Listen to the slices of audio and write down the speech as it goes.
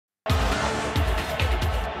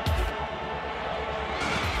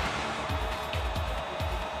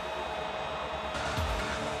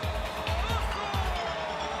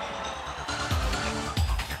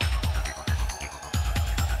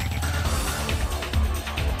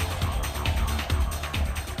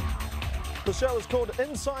The show is called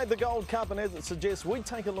Inside the Gold Cup, and as it suggests, we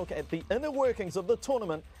take a look at the inner workings of the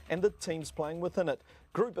tournament and the teams playing within it.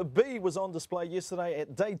 Group B was on display yesterday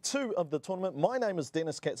at day 2 of the tournament. My name is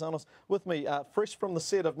Dennis Katsanos. With me, fresh from the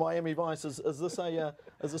set of Miami Vice, is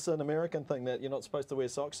this an American thing that you're not supposed to wear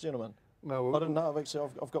socks, gentlemen? No, I didn't know.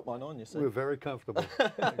 I've got mine on. You see, we're very comfortable.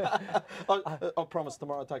 I promise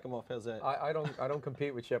tomorrow I'll take them off. How's that? I don't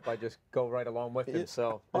compete with Shep. I just go right along with him.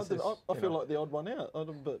 So I feel like the odd one out.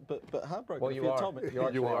 But heartbroken. Well, you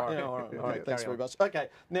are. You are. Yeah, all right. Thanks very much. Okay,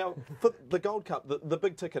 now for the Gold Cup, the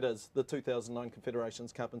big ticket is the 2009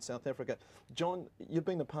 Confederations Cup in South Africa. John, you've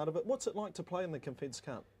been a part of it. What's it like to play in the Confeds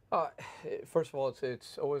Cup? First of all,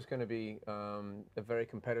 it's always going to be a very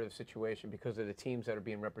competitive situation because of the teams that are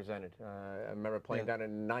being represented. I remember playing down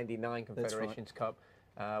in the '99 Confederations Cup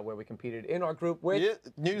where we competed in our group with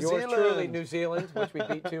New yours Zealand. truly, New Zealand, which we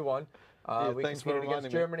beat 2-1. We competed against me.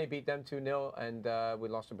 Germany, beat them 2-0, and we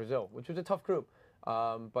lost to Brazil, which was a tough group.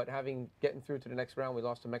 But getting through to the next round, we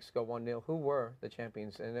lost to Mexico 1-0, who were the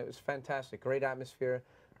champions, and it was fantastic. Great atmosphere.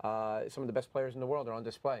 Some of the best players in the world are on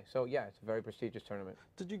display. So, yeah, it's a very prestigious tournament.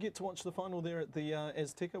 Did you get to watch the final there at the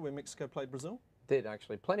Azteca where Mexico played Brazil? Did,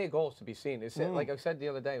 actually. Plenty of goals to be seen. It's, like I said the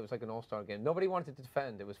other day, it was like an all-star game. Nobody wanted to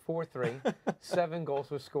defend. It was 4-3. 7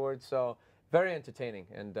 goals were scored. So, very entertaining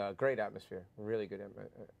and great atmosphere. Really good atmosphere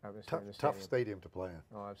in the stadium. Tough stadium to play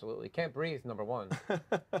in. Oh, absolutely. Can't breathe, number one.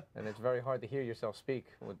 And it's very hard to hear yourself speak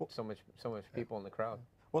with so much people in the crowd.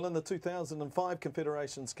 Well, in the 2005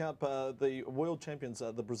 Confederations Cup, the world champions,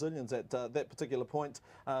 the Brazilians, at that particular point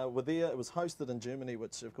were there. It was hosted in Germany,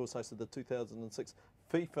 which of course hosted the 2006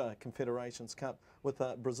 FIFA Confederations Cup, with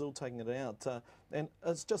Brazil taking it out. And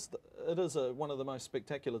it is one of the most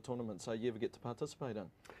spectacular tournaments you ever get to participate in.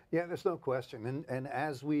 Yeah, there's no question. And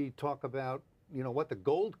as we talk about, you know, what the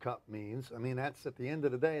Gold Cup means, I mean, that's at the end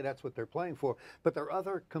of the day, that's what they're playing for. But there are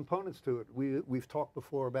other components to it. We've talked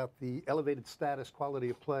before about the elevated status, quality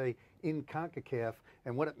of play in Concacaf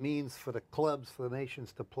and what it means for the clubs, for the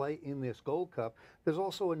nations to play in this Gold Cup. There's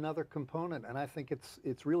also another component, and I think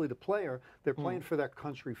it's really the player. They're playing for their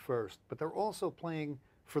country first, but they're also playing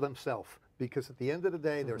for themselves, because at the end of the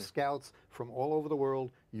day, they're scouts from all over the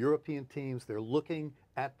world, European teams. They're looking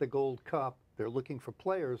at the Gold Cup. They're looking for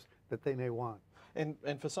players that they may want. And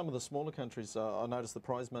for some of the smaller countries, I noticed the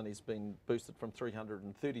prize money's been boosted from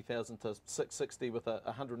 $330,000 to $660,000 with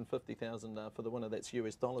 $150,000 for the winner. That's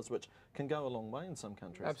US dollars, which can go a long way in some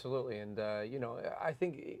countries. Absolutely, and you know, I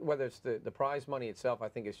think whether it's the prize money itself, I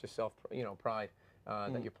think it's just pride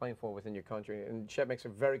that you're playing for within your country. And Shep makes a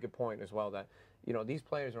very good point as well that, you know, these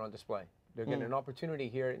players are on display. They're getting an opportunity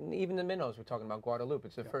here, and even the minnows, we're talking about Guadeloupe,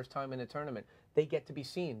 it's the first time in the tournament. They get to be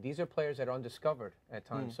seen. These are players that are undiscovered at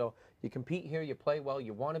times. So you compete here, you play well,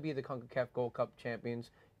 you want to be the Concacaf Gold Cup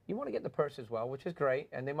champions, you want to get the purse as well, which is great,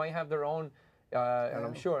 and they might have their own, and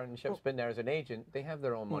I'm sure, and Shep's been there as an agent, they have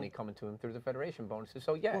their own money coming to them through the federation bonuses.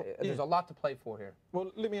 So yeah, there's a lot to play for here. Well,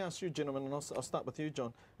 let me ask you, gentlemen, and I'll start with you,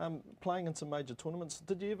 John. Playing in some major tournaments,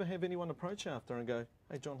 did you ever have anyone approach you after and go,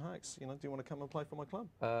 hey, John Harkes, you know, do you want to come and play for my club?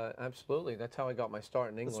 Absolutely. That's how I got my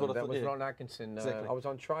start in England. That was Ron Atkinson. Exactly. I was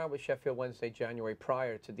on trial with Sheffield Wednesday January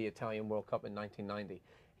prior to the Italian World Cup in 1990.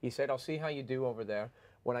 He said, I'll see how you do over there.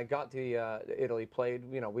 When I got to Italy, played,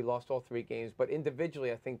 you know, we lost all 3 games, but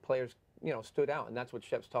individually I think players, you know, stood out, and that's what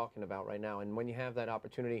Shep's talking about right now. And when you have that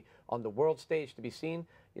opportunity on the world stage to be seen,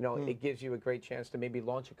 you know, it gives you a great chance to maybe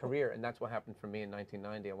launch a career, and that's what happened for me in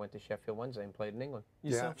 1990. I went to Sheffield Wednesday and played in England.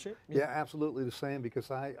 Yourself, Shep? Yeah, absolutely the same,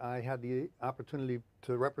 because I had the opportunity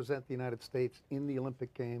to represent the United States in the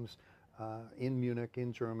Olympic Games in Munich,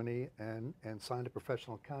 in Germany, and signed a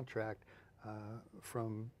professional contract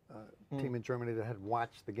from a team in Germany that had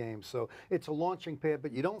watched the game. So it's a launching pad,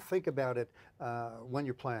 but you don't think about it when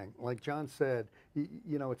you're playing. Like John said,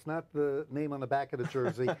 you know, it's not the name on the back of the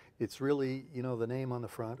jersey. It's really, you know, the name on the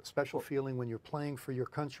front. A special feeling when you're playing for your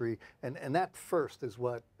country, and that first is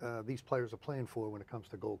what these players are playing for when it comes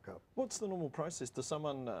to Gold Cup. What's the normal process? Does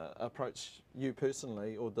someone approach you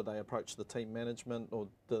personally, or do they approach the team management, or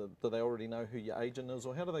do they already know who your agent is,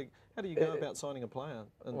 or how do you go about signing a player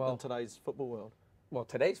in today's football world? Well,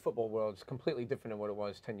 today's football world is completely different than what it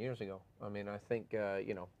was 10 years ago. I mean, I think,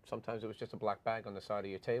 you know, sometimes it was just a black bag on the side of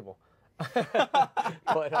your table.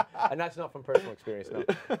 But, and that's not from personal experience, no.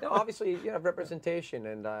 No, obviously, you have representation,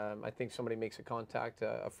 and I think somebody makes a contact,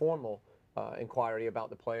 a formal inquiry about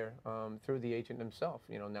the player through the agent himself,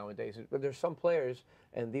 you know, nowadays. But there's some players,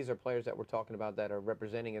 and these are players that we're talking about that are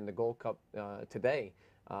representing in the Gold Cup today,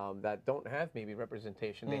 that don't have maybe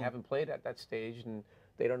representation. They haven't played at that stage, and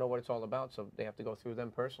they don't know what it's all about, so they have to go through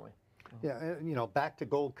them personally. Yeah, and, you know, back to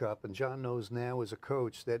Gold Cup, and John knows now as a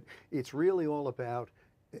coach that it's really all about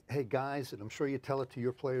hey guys, and I'm sure you tell it to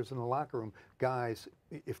your players in the locker room, guys,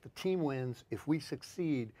 if the team wins, if we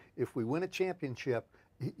succeed, if we win a championship,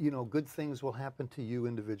 you know, good things will happen to you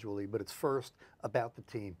individually, but it's first about the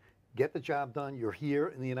team. Get the job done. You're here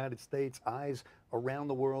in the United States. Eyes around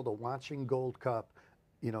the world are watching Gold Cup.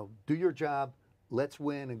 You know, do your job. Let's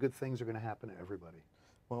win, and good things are going to happen to everybody.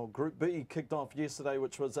 Well, Group B kicked off yesterday,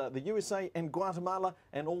 which was the USA and Guatemala,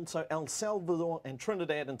 and also El Salvador and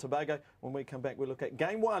Trinidad and Tobago. When we come back, we look at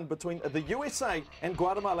Game 1 between the USA and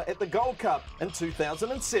Guatemala at the Gold Cup in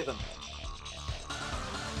 2007.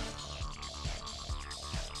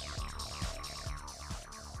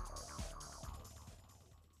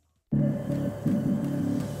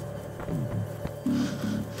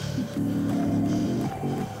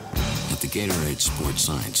 At the Gatorade Sports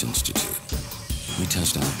Science Institute, we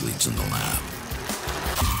test athletes in the lab.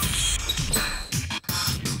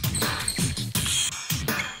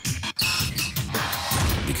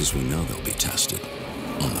 Because we know they'll be tested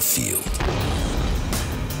on the field.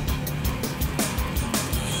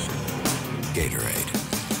 Gatorade,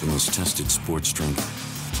 the most tested sports drink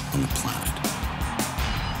on the planet.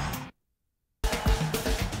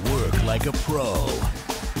 Work like a pro.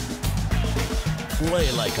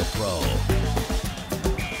 Play like a pro.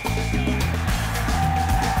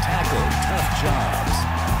 Tackle tough jobs.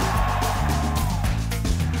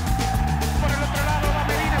 Por el otro lado va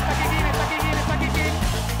Medina, está aquí, está aquí, está aquí.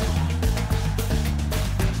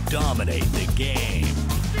 Dominate the game.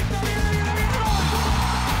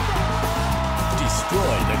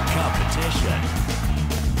 Destroy the competition.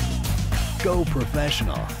 Go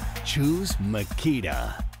professional. Choose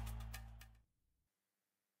Makita.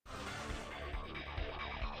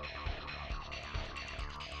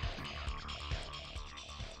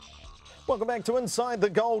 Welcome back to Inside the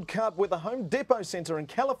Gold Cup, where the Home Depot Center in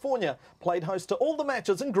California played host to all the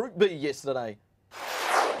matches in Group B yesterday.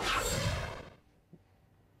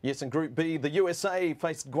 Yes, in Group B, the USA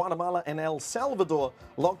faced Guatemala and El Salvador,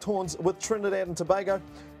 locked horns with Trinidad and Tobago.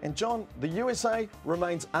 And John, the USA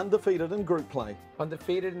remains undefeated in group play.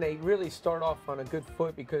 Undefeated, and they really start off on a good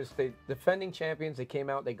foot because the defending champions, they came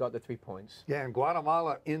out, they got the 3 points. Yeah, and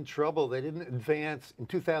Guatemala in trouble. They didn't advance in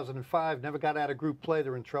 2005, never got out of group play.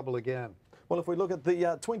 They're in trouble again. Well, if we look at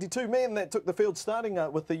the 22 men that took the field starting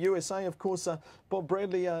with the USA, of course, Bob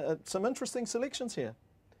Bradley, some interesting selections here.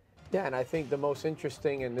 Yeah, and I think the most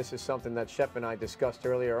interesting, and this is something that Shep and I discussed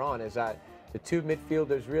earlier on, is that the two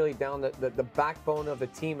midfielders really down the backbone of the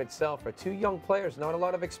team itself are two young players, not a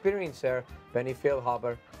lot of experience there, Benny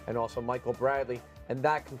Feilhaber and also Michael Bradley, and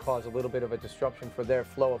that can cause a little bit of a disruption for their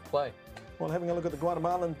flow of play. Well, having a look at the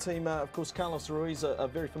Guatemalan team, of course, Carlos Ruiz, a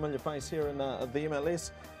very familiar face here in the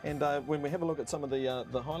MLS, and when we have a look at some of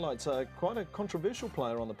the highlights, quite a controversial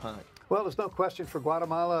player on the park. Well, there's no question for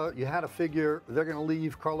Guatemala. You had to figure they're going to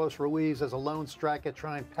leave Carlos Ruiz as a lone striker,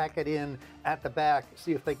 try and pack it in at the back,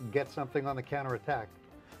 see if they can get something on the counterattack.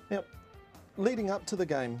 Now, leading up to the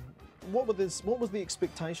game, what was the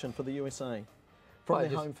expectation for the USA from their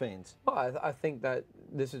home fans? Well, I think that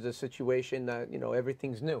this is a situation that, you know,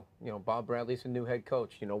 everything's new. You know, Bob Bradley's a new head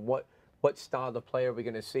coach. You know, what style of play are we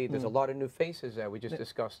going to see? There's a lot of new faces there. We just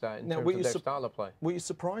discussed that in terms of their style of play. Were you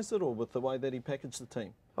surprised at all with the way that he packaged the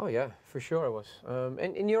team? Oh, yeah, for sure I was.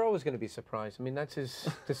 And you're always going to be surprised. I mean, that's his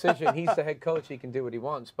decision. He's the head coach. He can do what he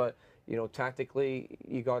wants. But, you know, tactically,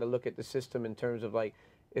 you got to look at the system in terms of, like,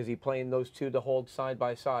 is he playing those two to hold side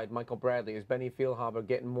by side? Michael Bradley, is Benny Feilhaber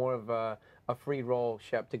getting more of a free roll,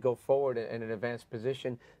 Shep, to go forward in an advanced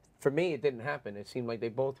position? For me, it didn't happen. It seemed like they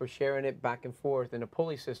both were sharing it back and forth in a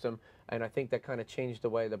pulley system, and I think that kind of changed the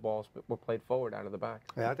way the balls were played forward out of the back.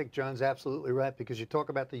 Yeah, I think John's absolutely right, because you talk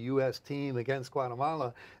about the U.S. team against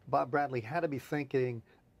Guatemala, Bob Bradley had to be thinking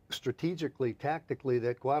strategically, tactically,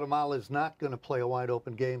 that Guatemala is not going to play a wide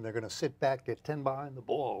open game. They're going to sit back, get 10 behind the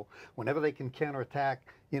ball. Whenever they can counterattack,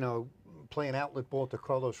 you know, play an outlet ball to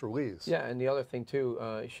Carlos Ruiz. Yeah, and the other thing too,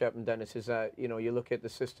 Shep and Dennis, is that, you know, you look at the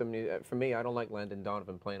system. For me, I don't like Landon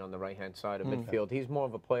Donovan playing on the right-hand side of midfield. He's more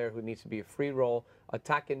of a player who needs to be a free roll,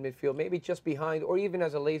 attack in midfield, maybe just behind, or even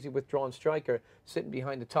as a lazy withdrawn striker, sitting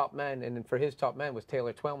behind the top man. And then for his top man was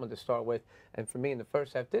Taylor Twellman to start with. And for me in the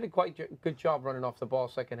first half, did a quite good job running off the ball.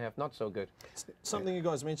 Second half, not so good. Something you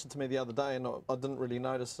guys mentioned to me the other day, and I didn't really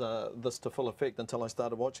notice this to full effect until I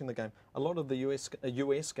started watching the game. A lot of the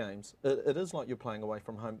US games, it is like you're playing away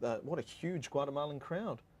from home. What a huge Guatemalan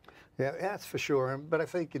crowd. Yeah, that's for sure. But I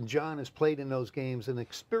think John has played in those games and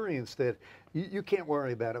experienced it. You can't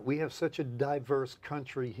worry about it. We have such a diverse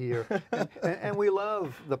country here. and we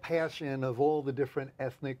love the passion of all the different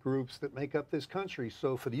ethnic groups that make up this country.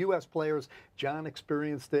 So for the U.S. players, John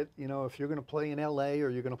experienced it. You know, if you're going to play in L.A. or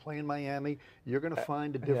you're going to play in Miami, you're going to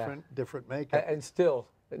find a different makeup. And still,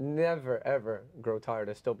 never, ever grow tired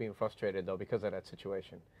of still being frustrated, though, because of that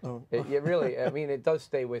situation. Oh. It really, I mean, it does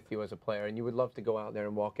stay with you as a player, and you would love to go out there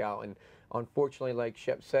and walk out. And unfortunately, like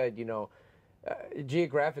Shep said, you know,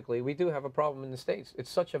 geographically, we do have a problem in the States.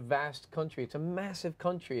 It's such a vast country. It's a massive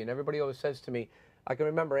country, and everybody always says to me, I can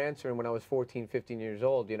remember answering when I was 14, 15 years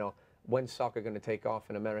old, you know, when's soccer going to take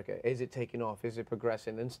off in America? Is it taking off? Is it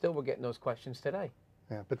progressing? And still we're getting those questions today.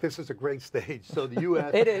 Yeah, but this is a great stage. So the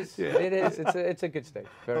U.S. It is. Yeah. It is. It's a good stage.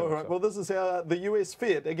 Very All right. so. Well, this is how the U.S.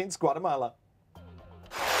 fared against Guatemala.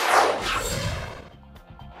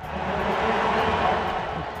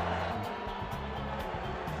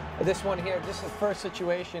 This one here, this is the first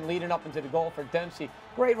situation leading up into the goal for Dempsey.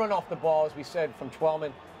 Great run off the ball, as we said, from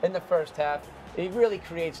Twellman in the first half. He really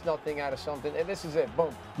creates nothing out of something, and this is it.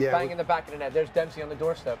 Boom. Yeah, bang in the back of the net. There's Dempsey on the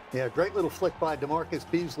doorstep. Yeah, great little flick by DeMarcus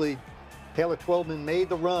Beasley. Taylor Twellman made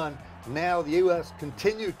the run. Now the U.S.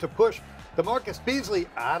 continued to push. DeMarcus Beasley,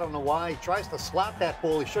 I don't know why, he tries to slot that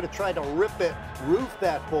ball. He should have tried to roof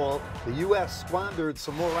that ball. The U.S. squandered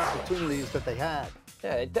some more opportunities that they had.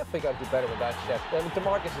 Yeah, they definitely got to do better with that, Shep.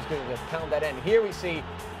 DeMarcus is going to pound that in. Here we see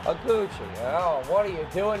Aguchi. Oh, what are you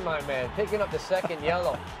doing, my man? Picking up the second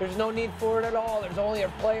yellow. There's no need for it at all. There's only a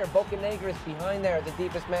player. Bocanegra is behind there, the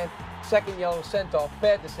deepest man. Second yellow sent off.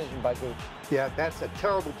 Bad decision by Gooch. Yeah, that's a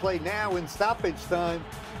terrible play. Now in stoppage time,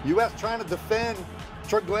 U.S. trying to defend.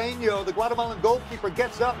 Trigueño, the Guatemalan goalkeeper,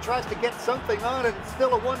 gets up, tries to get something on it. It's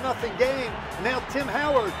still a 1-0 game. Now Tim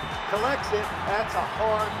Howard collects it. That's a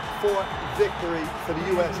hard-fought victory for the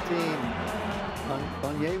U.S. team.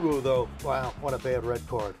 Onyewu, though, wow, what a bad red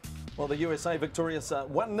card. Well, the USA victorious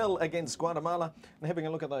 1-0 against Guatemala. And having a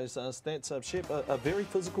look at those stats, Shep, a very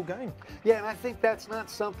physical game. Yeah, and I think that's not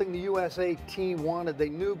something the USA team wanted. They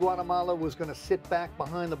knew Guatemala was going to sit back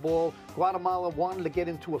behind the ball. Guatemala wanted to get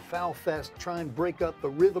into a foul fest, try and break up the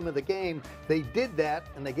rhythm of the game. They did that,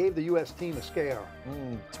 and they gave the U.S. team a scare.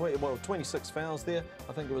 26 fouls there.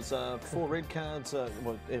 I think it was 4 red cards,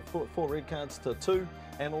 4 red cards to 2.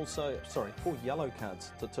 And also, sorry, 4 yellow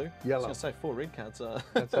cards to 2. Yellow. I was going to say 4 red cards.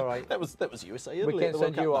 That's all right. that was USA. Italy, we can't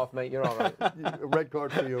send you off, mate. You're all right. Red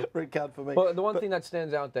card for you. Red card for me. Well, the one thing that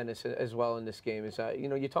stands out, Dennis, as well in this game is, you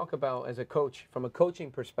know, you talk about as a coach, from a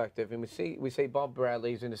coaching perspective, and we say Bob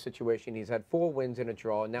Bradley's in a situation, he's had 4 wins and a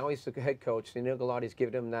draw. Now he's the head coach. Neil Galati's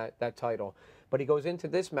given him that title. But he goes into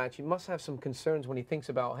this match, he must have some concerns when he thinks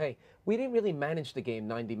about, hey, we didn't really manage the game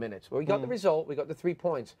 90 minutes. Well, we got the result, we got the 3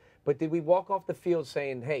 points, but did we walk off the field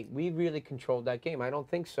saying, hey, we really controlled that game? I don't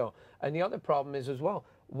think so. And the other problem is as well,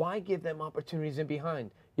 why give them opportunities in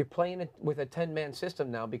behind? You're playing it with a 10-man system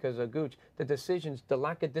now because of Gooch. The decisions, the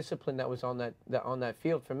lack of discipline that was on that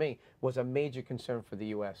field for me was a major concern for the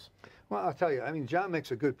U.S. Well, I'll tell you, I mean, John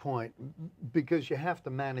makes a good point because you have to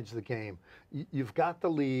manage the game. You've got the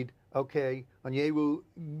lead. Okay, Onyewu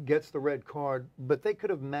gets the red card, but they could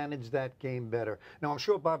have managed that game better. Now, I'm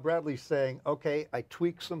sure Bob Bradley's saying, okay, I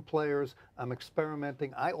tweaked some players, I'm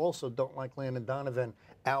experimenting. I also don't like Landon Donovan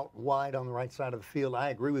out wide on the right side of the field.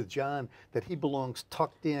 I agree with John that he belongs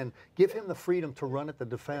tucked in. Give him the freedom to run at the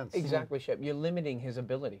defense. Exactly, Shep. You're limiting his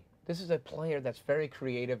ability. This is a player that's very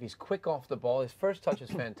creative. He's quick off the ball. His first touch is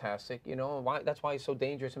fantastic, you know, that's why he's so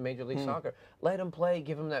dangerous in Major League Soccer. Let him play,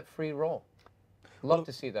 give him that free roll. Love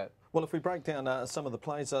to see that. Well, if we break down some of the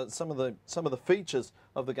plays, some of the features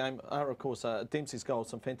of the game are, of course, Dempsey's goal,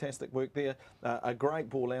 some fantastic work there, a great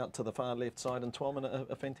ball out to the far left side, and Twellman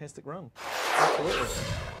a fantastic run. Absolutely.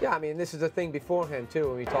 Yeah, I mean, this is the thing beforehand, too,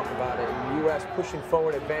 when we talk about it. The U.S. pushing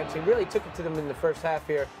forward, advancing, really took it to them in the first half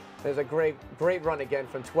here. There's a great run again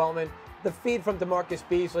from Twellman. The feed from DeMarcus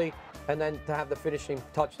Beasley, and then to have the finishing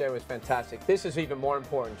touch there was fantastic. This is even more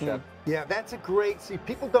important, Shep. Yeah, that's a great, see,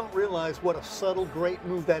 people don't realize what a subtle, great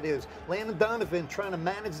move that is. Landon Donovan trying to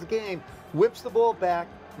manage the game, whips the ball back.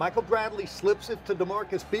 Michael Bradley slips it to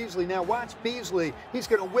DeMarcus Beasley. Now watch Beasley. He's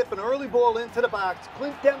going to whip an early ball into the box.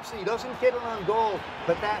 Clint Dempsey doesn't get it on goal,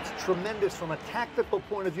 but that's tremendous from a tactical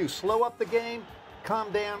point of view. Slow up the game,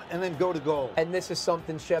 calm down, and then go to goal. And this is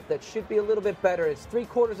something, Shep, that should be a little bit better. It's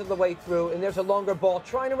 3/4 of the way through, and there's a longer ball.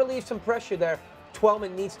 Trying to relieve some pressure there.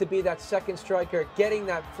 Twellman needs to be that second striker, getting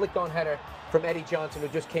that flick-on header from Eddie Johnson, who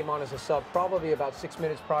just came on as a sub, probably about 6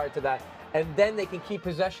 minutes prior to that. And then they can keep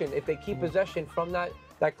possession. If they keep possession from that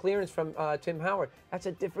clearance from Tim Howard, that's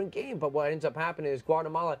a different game. But what ends up happening is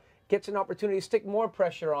Guatemala gets an opportunity to stick more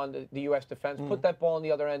pressure on the U.S. defense, put that ball on the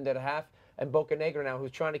other end at half, and Bocanegra now,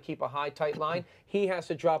 who's trying to keep a high, tight line, he has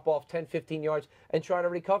to drop off 10, 15 yards and try to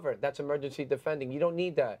recover. That's emergency defending. You don't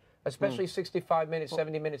need that, especially 65 minutes,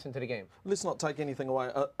 70 minutes into the game. Let's not take anything away.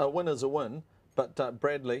 A win is a win. But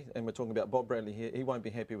Bradley, and we're talking about Bob Bradley here, he won't be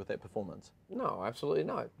happy with that performance. No, absolutely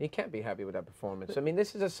not. He can't be happy with that performance. I mean,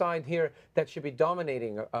 this is a side here that should be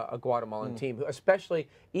dominating a Guatemalan team, especially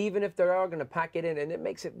even if they are going to pack it in, and it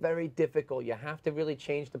makes it very difficult. You have to really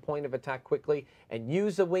change the point of attack quickly and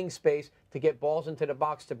use the wing space to get balls into the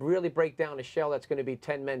box to really break down a shell that's going to be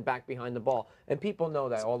 10 men back behind the ball. And people know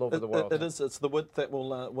that all over the world. It is. It's the width that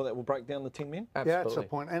will break down the 10 men. Absolutely. Yeah, that's the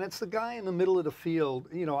point. And it's the guy in the middle of the field.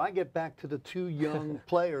 You know, I get back to the two young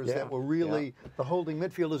players that were really the holding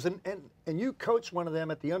midfielders. And you coached one of them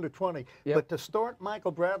at the under-20. Yep. But to start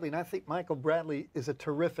Michael Bradley, and I think Michael Bradley is a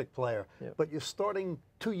terrific player, but you're starting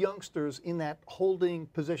two youngsters in that holding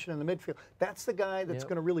position in the midfield. That's the guy that's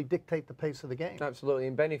going to really dictate the pace of the game. Absolutely.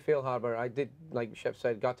 And Benny Feilhaber, I did, like Shep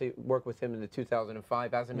said, got to work with him in the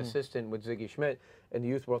 2005 as an assistant with Ziggy Schmidt in the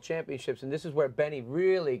Youth World Championships. And this is where Benny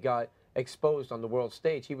really got exposed on the world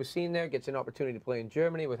stage. He was seen there, gets an opportunity to play in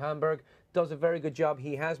Germany with Hamburg, does a very good job.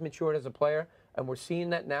 He has matured as a player, and we're seeing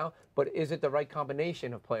that now. But is it the right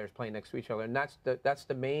combination of players playing next to each other? And that's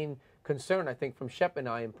the main concern, I think, from Shep and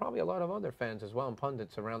I, and probably a lot of other fans as well, and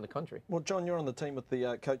pundits around the country. Well, John, you're on the team with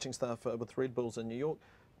the coaching staff with Red Bulls in New York.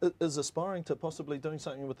 Is aspiring to possibly doing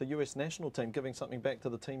something with the US national team, giving something back to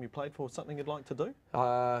the team you played for, something you'd like to do?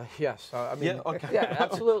 Yes. I mean, yeah, okay. Yeah,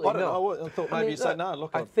 absolutely. I thought maybe you'd say no. Look,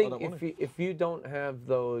 I think don't want if you don't have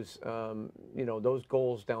those, those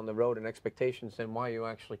goals down the road and expectations, then why are you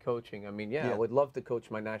actually coaching? I mean, I would love to coach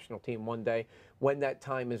my national team one day when that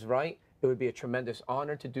time is right. It would be a tremendous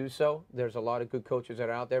honor to do so. There's a lot of good coaches that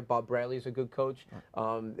are out there. Bob Bradley's a good coach.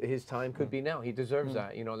 His time could be now. He deserves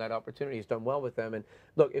that, that opportunity. He's done well with them. And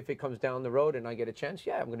look, if it comes down the road and I get a chance,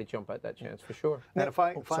 I'm going to jump at that chance for sure. And if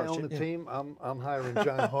I own the team, I'm hiring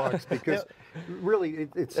John Hartz because really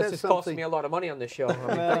it says just something. Costing me a lot of money on this show. I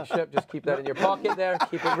mean, thanks, Shep. Just keep that in your pocket there.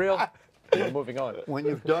 Keep it real. Moving on. When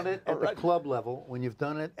you've done it at the club level, when you've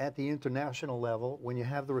done it at the international level, when you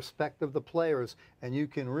have the respect of the players, and you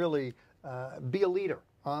can really be a leader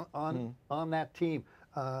on that team,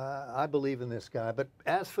 I believe in this guy. But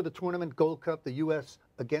as for the tournament, Gold Cup, the U.S.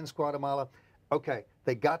 against Guatemala, okay,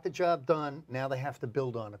 they got the job done. Now they have to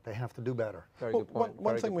build on it. They have to do better. Very good point.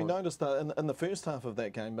 One thing we noticed in the first half of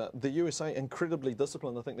that game, the USA incredibly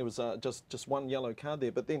disciplined. I think there was just one yellow card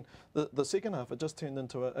there. But then the second half, it just turned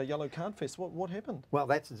into a yellow card fest. What happened? Well,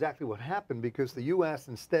 that's exactly what happened because the U.S.,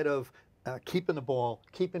 instead of keeping the ball,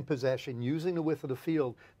 keeping possession, using the width of the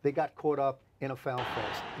field, they got caught up in a foul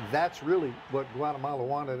fest. That's really what Guatemala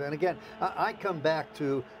wanted. And again, I come back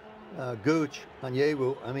to Gooch,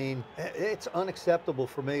 Onyewu. I mean, it's unacceptable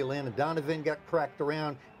for me. Landon Donovan got cracked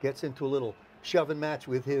around, gets into a little shoving match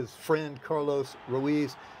with his friend Carlos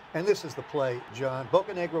Ruiz. And this is the play, John.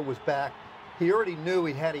 Bocanegra was back. He already knew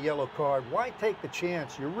he had a yellow card. Why take the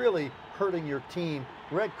chance? You're really hurting your team.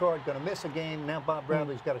 Red card, going to miss a game. Now Bob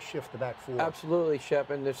Bradley's got to shift the back four. Absolutely, Shep.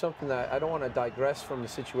 And there's something that I don't want to digress from the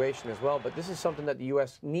situation as well, but this is something that the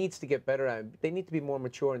U.S. needs to get better at. They need to be more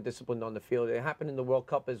mature and disciplined on the field. It happened in the World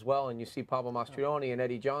Cup as well, and you see Pablo Mastroianni and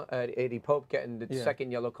Eddie Pope getting the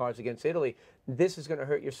second yellow cards against Italy. This is going to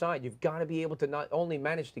hurt your side. You've got to be able to not only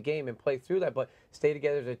manage the game and play through that, but stay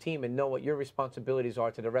together as a team and know what your responsibilities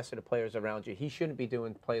are to the rest of the players around you. He shouldn't be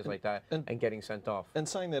doing plays like that and getting sent off. And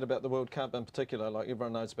saying that about the World Cup in particular, like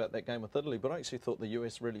everyone knows about that game with Italy, but I actually thought the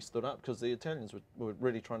US really stood up because the Italians were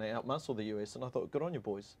really trying to outmuscle the US, and I thought, good on you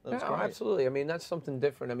boys. That was great. Absolutely. I mean, that's something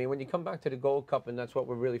different. I mean, when you come back to the Gold Cup, and that's what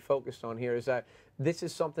we're really focused on here, is that this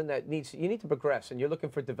is something that you need to progress, and you're looking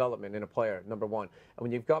for development in a player, number one. And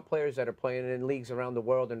when you've got players that are playing in leagues around the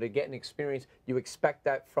world and they're getting experience, you expect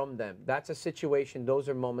that from them. That's a situation, those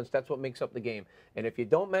are moments, that's what makes up the game. And if you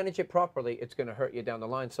don't manage it properly, it's going to hurt you down the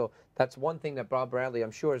line. So that's one thing that Bob Bradley,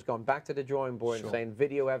 I'm sure, has gone back to the drawing board and saying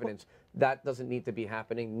video evidence. That doesn't need to be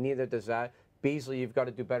happening. Neither does that. Beasley, you've got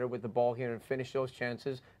to do better with the ball here and finish those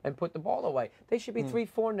chances and put the ball away. They should be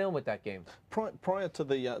 3-4-0 with that game. Prior to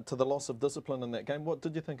the loss of discipline in that game, what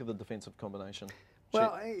did you think of the defensive combination?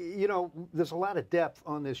 Well, you know, there's a lot of depth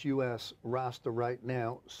on this U.S. roster right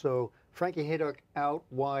now. So Frankie Haydock out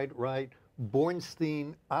wide right.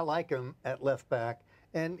 Bornstein, I like him at left back.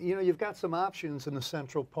 And, you know, you've got some options in the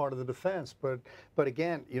central part of the defense. But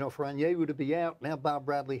again, you know, for Onyewu to be out, now Bob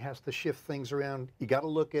Bradley has to shift things around. You got to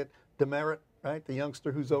look at Demerit, right, the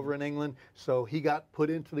youngster who's over in England. So he got put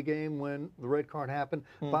into the game when the red card happened.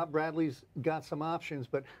 Bob Bradley's got some options.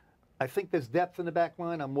 But I think there's depth in the back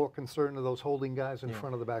line. I'm more concerned of those holding guys in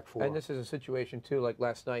front of the back four. And this is a situation, too, like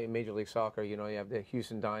last night in Major League Soccer, you know, you have the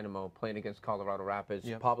Houston Dynamo playing against Colorado Rapids.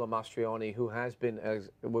 Yep. Pablo Mastriani, who has been, as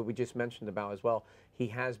what we just mentioned about as well, he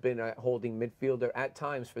has been a holding midfielder at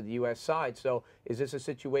times for the U.S. side. So is this a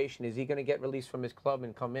situation, is he going to get released from his club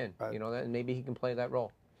and come in? Right. You know, and maybe he can play that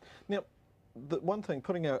role. Now, the one thing,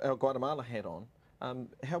 putting our Guatemala hat on,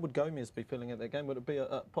 how would Gomez be feeling at that game? Would it be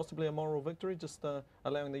possibly a moral victory, just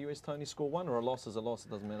allowing the US to only score one, or a loss is a loss,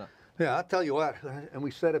 it doesn't matter? Yeah, I'll tell you what, and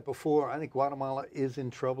we said it before, I think Guatemala is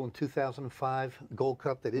in trouble. In 2005, Gold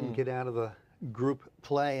Cup, they didn't get out of the group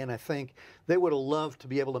play, and I think they would have loved to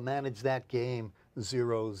be able to manage that game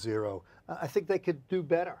 0-0. I think they could do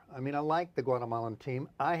better. I mean, I like the Guatemalan team.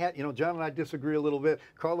 You know, John and I disagree a little bit.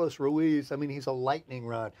 Carlos Ruiz, I mean, he's a lightning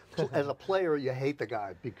rod. As a player, you hate the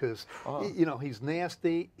guy because, you know, he's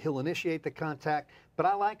nasty. He'll initiate the contact. But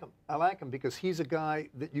I like him. I like him because he's a guy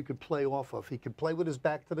that you could play off of. He could play with his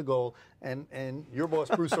back to the goal. And your boss,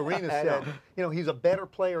 Bruce Arena, said, you know, he's a better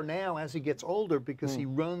player now as he gets older because he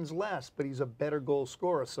runs less, but he's a better goal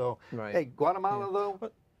scorer. So, hey, Guatemala,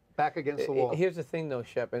 though, back against the wall. Here's the thing, though,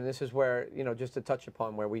 Shep, and this is where, you know, just to touch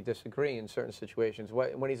upon where we disagree in certain situations.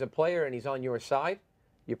 When he's a player and he's on your side,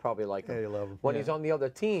 you probably like him. Yeah, you love him. When he's on the other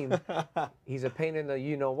team, he's a pain in the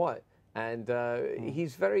you-know-what. And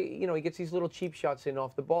he's very, you know, he gets these little cheap shots in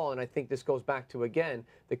off the ball. And I think this goes back to, again,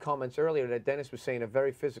 the comments earlier that Dennis was saying, a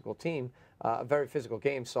very physical team, a very physical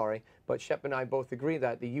game, sorry. But Shep and I both agree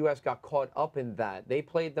that the U.S. got caught up in that. They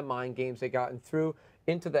played the mind games. They gotten through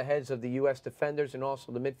into the heads of the U.S. defenders and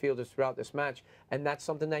also the midfielders throughout this match. And that's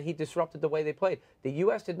something that he disrupted the way they played. The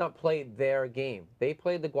U.S. did not play their game. They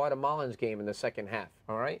played the Guatemalans' game in the second half,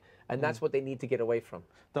 all right? And that's what they need to get away from.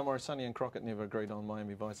 Don't worry, Sonny and Crockett never agreed on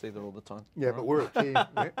Miami Vice either all the time. Yeah, but we're a team.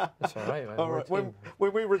 That's all right, man. All right, when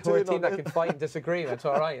we return we're a team that can fight and disagree. That's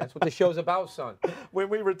all right. That's what the show's about, son. When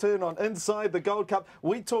we return on Inside the Gold Cup,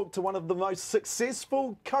 we talk to one of the most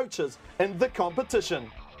successful coaches in the competition.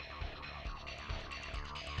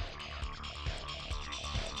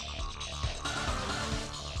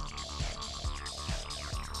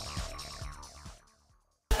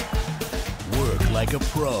 Work like a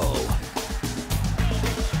pro.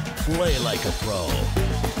 Play like a pro.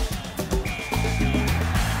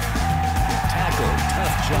 Tackle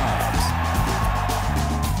tough jobs.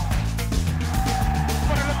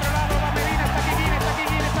 Por el otro lado va Medina, está aquí, está aquí,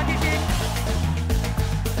 está aquí.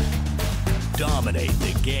 Dominate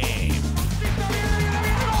the game.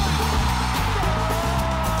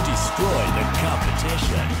 Destroy the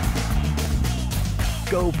competition.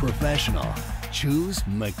 Go professional. Choose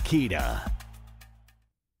Makita.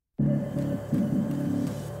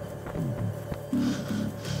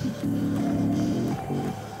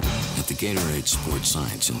 At the Gatorade Sports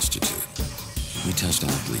Science Institute, we test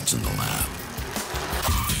athletes in the lab.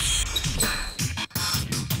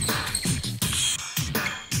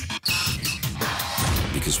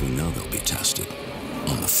 Because we know they'll be tested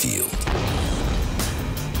on the field.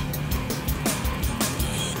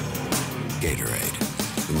 Gatorade,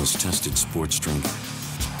 the most tested sports drink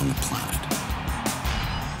on the planet.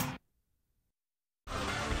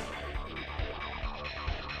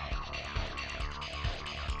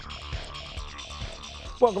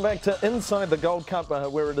 Welcome back to Inside the Gold Cup,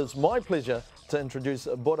 where it is my pleasure to introduce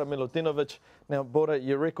Bora Milutinovic. Now, Bora,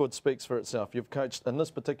 your record speaks for itself. You've coached, in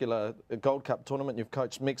this particular Gold Cup tournament, you've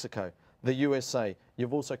coached Mexico, the USA.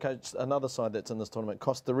 You've also coached another side that's in this tournament,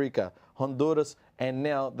 Costa Rica, Honduras, and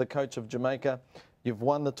now the coach of Jamaica. You've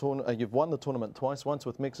won the tournament twice, once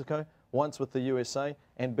with Mexico, once with the USA,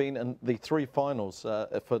 and been in the three finals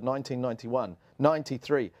for 1991,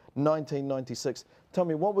 93, 1996. Tell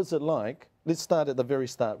me, what was it like? Let's start at the very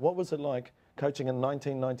start. What was it like coaching in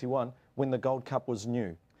 1991 when the Gold Cup was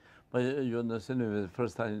new? But you understand, the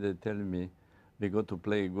first time they tell me we go to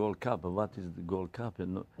play Gold Cup, what is the Gold Cup?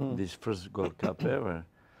 And this first Gold Cup ever.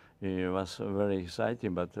 It was very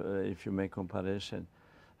exciting, but if you make comparison,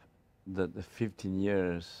 the 15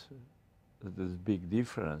 years, there's a big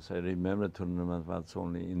difference. I remember the tournament was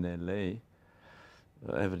only in LA.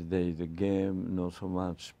 Every day the game, not so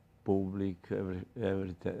much public,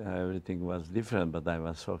 everything was different, but I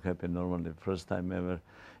was so happy. Normally, the first time ever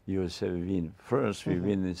USA win. First, we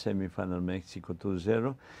win in semi-final Mexico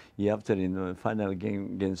 2-0. After in the final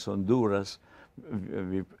game against Honduras,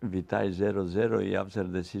 we tied 0-0. After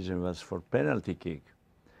the decision was for penalty kick.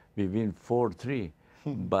 We win 4-3,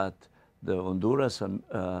 but the Honduras and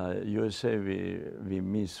USA, we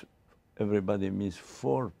miss. Everybody missed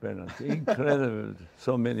 4 penalties. Incredible,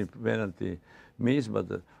 so many penalty missed,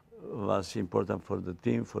 but was important for the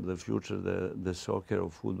team, for the future, the soccer or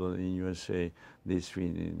football in USA, this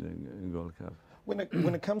win in the Gold Cup. When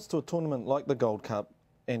it comes to a tournament like the Gold Cup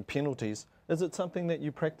and penalties, is it something that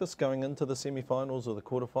you practice going into the semi-finals or the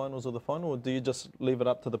quarterfinals or the final, or do you just leave it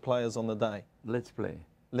up to the players on the day? Let's play.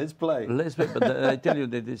 Let's play. Let's play, but I tell you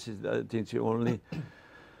that this is, I think, the only,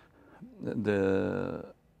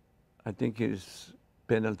 I think is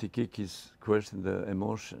penalty kick is question the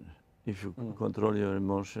emotion. If you control your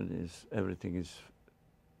emotion, everything is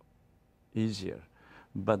easier.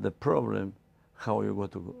 But the problem, how you go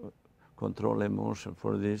to control emotion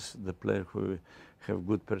for this, the player who have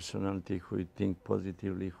good personality, who think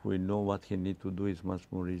positively, who know what he need to do, is much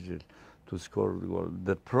more easier to score the goal.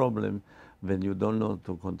 The problem, when you don't know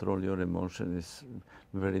to control your emotion, is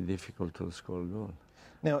very difficult to score a goal.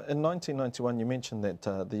 Now, in 1991, you mentioned that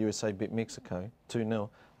the USA beat Mexico 2-0.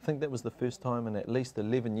 I think that was the first time in at least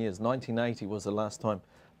 11 years. 1980 was the last time.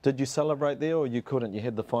 Did you celebrate there, or you couldn't? You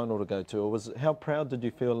had the final to go to. Or how proud did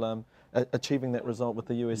you feel achieving that result with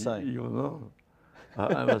the USA? You know,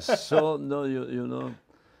 I was so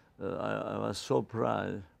I was so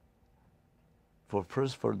proud.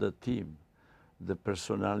 First for the team, the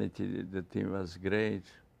personality. The team was great.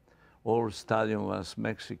 All stadium was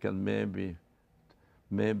Mexican,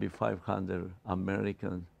 maybe 500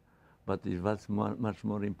 Americans, but it was much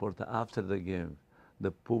more important after the game.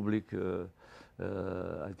 The public,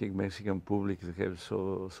 I think Mexican public have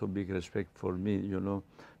so big respect for me, you know.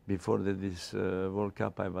 Before this World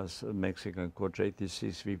Cup, I was a Mexican coach,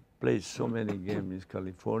 86. We played so many games in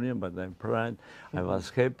California, but I'm proud. I was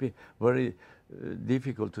happy. Very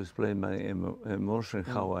difficult to explain my emotion,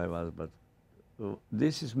 how I was, but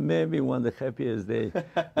this is maybe one of the happiest days,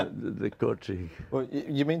 the coaching. Well,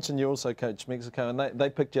 you mentioned you also coached Mexico, and they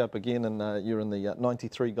picked you up again, and you're in the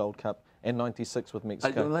 93 Gold Cup and 96 with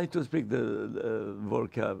Mexico. I don't like to speak the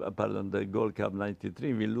World Cup, the Gold Cup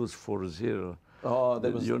 93. We lose 4-0. Oh,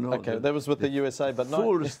 that was, okay, that was with the USA, but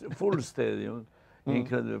full stadium,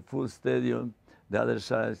 incredible, full stadium. The other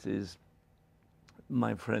side is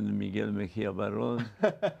my friend Miguel Mejia Barón.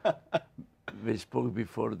 We spoke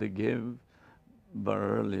before the game. But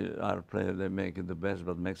early, our players, they make it the best,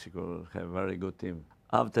 but Mexico have a very good team.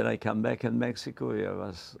 After I come back in Mexico, I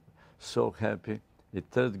was so happy. The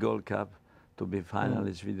third Gold Cup to be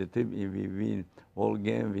finalists with the team. If we win all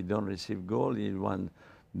game, we don't receive goal. In one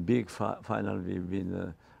big final, we win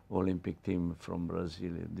the Olympic team from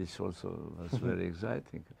Brazil. This also was very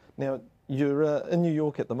exciting. Now, you're in New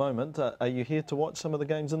York at the moment. Are you here to watch some of the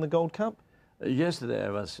games in the Gold Cup? Yesterday, I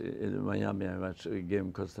was in Miami. I watched a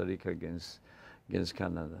game Costa Rica against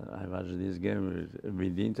Canada. I watched this game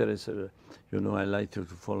with interest. You know, I like to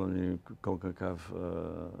follow the Concacaf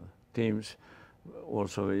teams.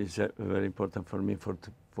 Also, it's very important for me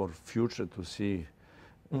for future to see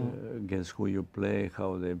against who you play,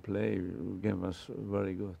 how they play. The game was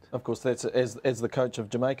very good. Of course, that's as the coach of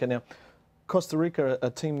Jamaica. Now, Costa Rica, a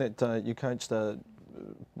team that you coached,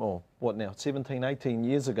 well, what now, 17, 18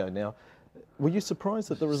 years ago now. Were you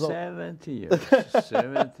surprised at the result? 70 years.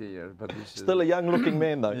 70 years. But still a young-looking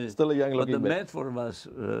man, though. Still a young-looking man. But the Medford was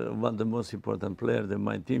one of the most important players in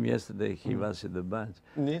my team. Yesterday, he was in the bench.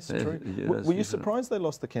 Yes, true. Were you surprised they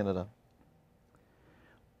lost to Canada?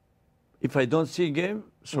 If I don't see game,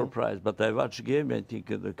 surprised. But I watch game, I think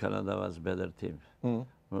the Canada was better team.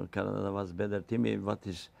 Well, Canada was better team. What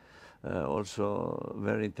is also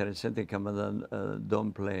very interesting, Canada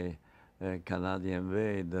don't play Canadian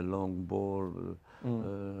way, the long ball,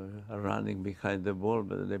 running behind the ball,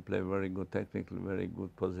 but they play very good technically, very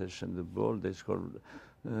good possession the ball. They scored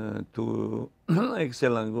 2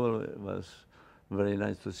 excellent goals. It was very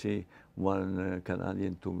nice to see one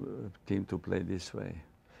Canadian team to play this way.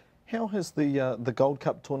 How has the Gold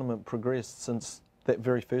Cup tournament progressed since that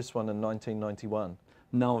very first one in 1991?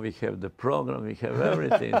 Now we have the program, we have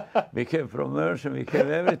everything. We have promotion, we have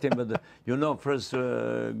everything. But you know, first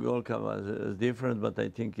Gold Cup was different, but I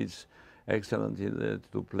think it's excellent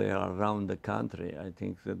to play around the country. I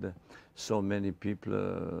think that so many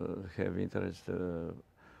people have interest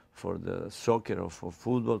for the soccer or for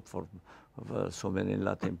football, for so many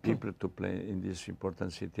Latin people to play in this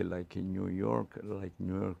important city like in New York,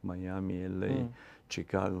 Miami, LA,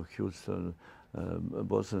 Chicago, Houston,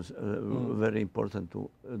 Boston. Very important to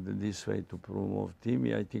this way to promote team.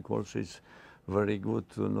 I think also it's very good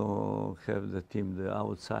to have the team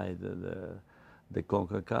outside the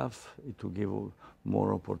Concacaf to give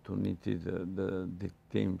more opportunity the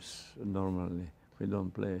teams normally we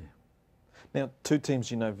don't play. Now, 2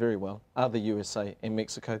 teams you know very well are the USA and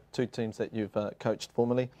Mexico, 2 teams that you've coached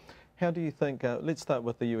formerly. How do you think? Let's start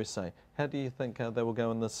with the USA. How do you think they will go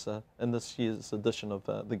in this year's edition of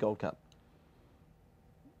the Gold Cup?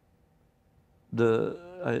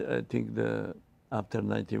 I think after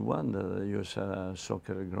 '91, the U.S.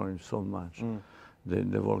 soccer growing so much.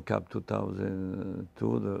 The World Cup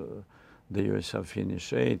 2002, the USA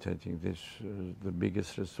finished 8th. I think this is the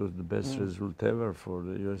biggest result, the best result ever for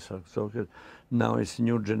the U.S. soccer. Now it's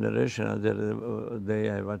new generation. The other day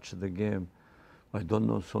I watched the game. I don't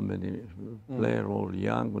know so many players, all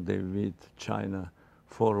young. They beat China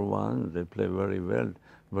 4-1. They play very well,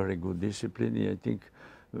 very good discipline. I think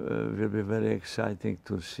will be very exciting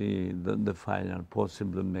to see the final,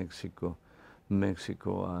 possibly Mexico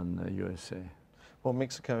and USA. Well,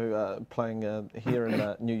 Mexico playing here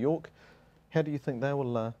in New York. How do you think they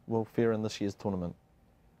will fare in this year's tournament?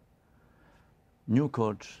 New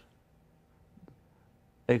coach,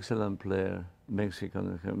 excellent player.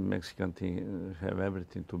 Mexican team have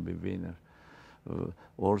everything to be winner.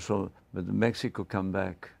 Also, but Mexico come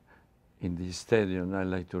back in this stadium. I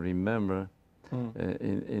like to remember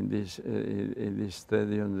in this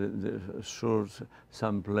stadium. Sure,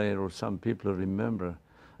 some player or some people remember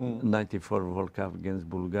 '94 World Cup against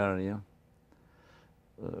Bulgaria.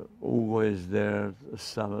 Hugo is there.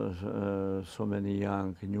 So many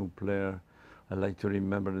young new player. I like to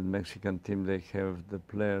remember the Mexican team. They have the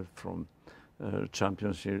player from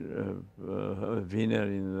championship winner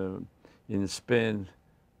in Spain,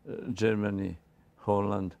 Germany,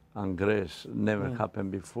 Holland, and Greece. Never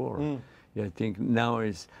happened before. Yeah, I think now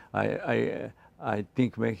is I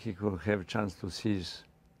think Mexico have chance to seize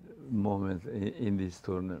moment in this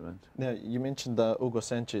tournament. Now, you mentioned Hugo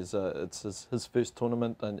Sanchez. It's his first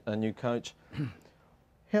tournament, a new coach.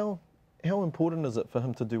 How important is it for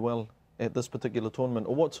him to do well at this particular tournament,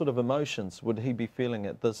 or what sort of emotions would he be feeling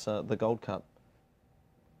at this the Gold Cup?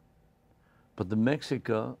 But the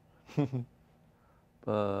Mexico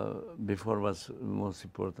before was most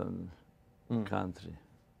important country,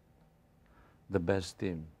 the best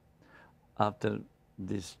team. After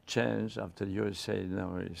this change, after USA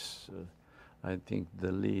now is, I think,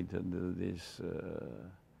 the lead in this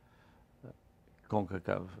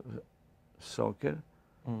Concacaf soccer.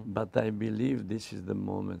 But I believe this is the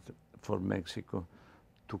moment for Mexico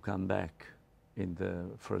to come back in the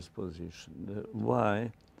first position.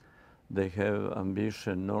 Why? They have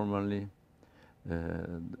ambition normally.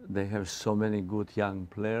 They have so many good young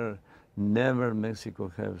players. Never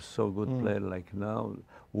Mexico have so good player like now.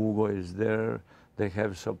 Hugo is there. They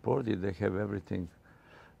have supported. They have everything,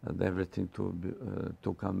 and everything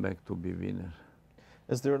to come back to be winner.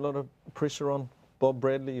 Is there a lot of pressure on Bob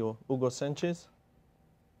Bradley or Hugo Sanchez?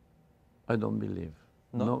 I don't believe.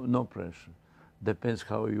 No pressure. Depends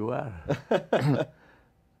how you are.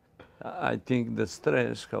 I think the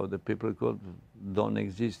stress, how the people call, don't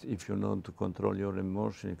exist if you know to control your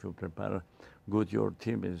emotion, if you prepare good your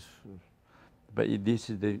team is. But this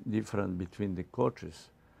is the difference between the coaches.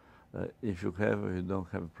 If you don't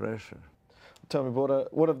have pressure. Tell me,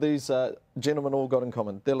 what have these gentlemen all got in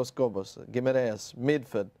common? De Los Cobos, Guimaraes,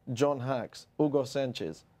 Medford, John Harkes, Hugo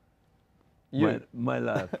Sanchez. You. My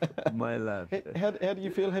life, my life. How do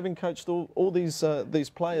you feel having coached all these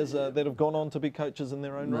players that have gone on to be coaches in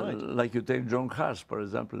their own right? Like you take John Harkes, for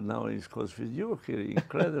example, now he's close with you here,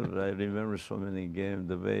 incredible. I remember so many games,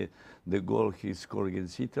 the way, the goal he scored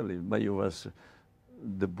against Italy, but he was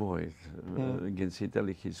the boy. Against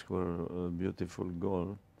Italy he scored a beautiful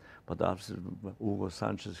goal. But after Hugo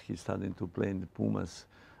Sanchez, he started to play in the Pumas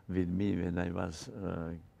with me when I was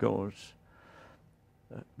coach.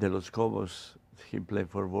 De Los Cobos, he played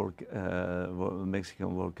for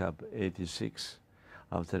Mexican World Cup '86.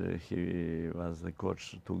 After he was the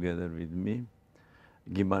coach together with me.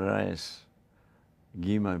 Guimaraes,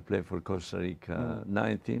 Guima played for Costa Rica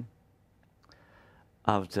 '90.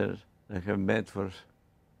 After I have Medford,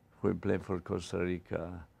 who played for Costa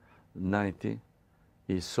Rica '90.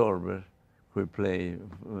 He's Sorber, who played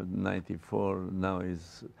 '94. Now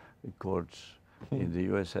he's coach in the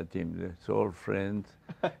USA team. It's all friend.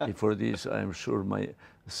 For this, I'm sure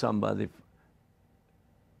somebody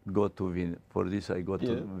got to win. For this, I got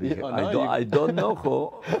to win. Yeah, I don't know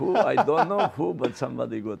who. I don't know who, but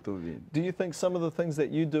somebody got to win. Do you think some of the things that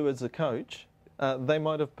you do as a coach, they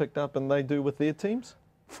might have picked up and they do with their teams?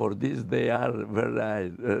 For this, they are very,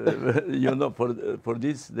 for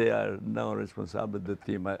this, they are now responsible. The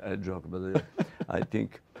team, I joke, but I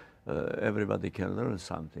think everybody can learn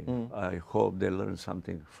something. I hope they learn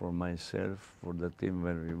something for myself, for the team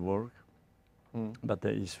where we work. But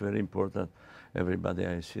it's very important. Everybody,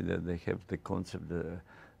 I see that they have the concept,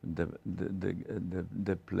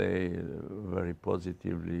 they play very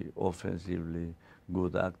positively, offensively,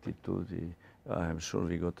 good attitude. I'm sure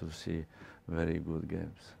we got to see very good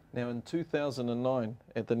games. Now, in 2009,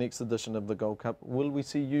 at the next edition of the Gold Cup, will we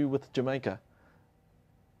see you with Jamaica?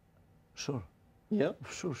 Sure. Yeah.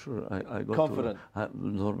 Sure. I got Confident.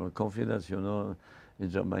 Normal confidence, you know. In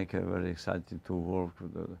Jamaica, very excited to work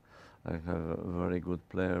with. I have a very good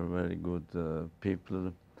player, very good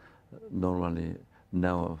people. Normally,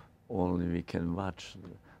 now only we can watch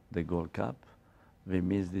the Gold Cup. We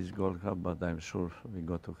miss this Gold Cup, but I'm sure we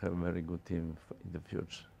got to have a very good team in the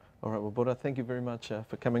future. All right, well, Bora, thank you very much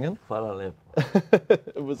for coming in. Hvala lepo.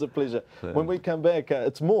 It was a pleasure. When we come back,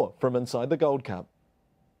 it's more from inside the Gold Cup.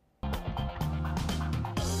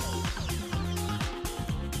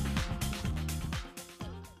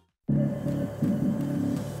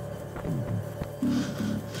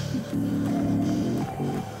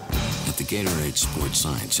 At the Gatorade Sports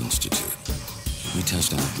Science Institute, we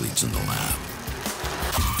test athletes in the lab.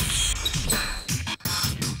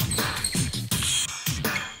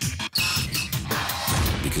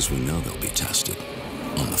 Because we know they'll be tested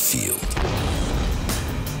on the field.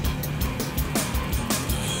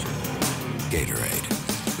 Gatorade,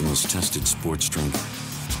 the most tested sports drink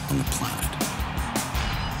on the planet.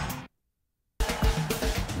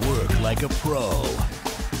 Work like a pro.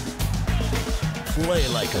 Play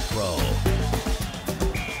like a pro.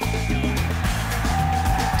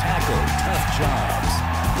 Tackle tough jobs.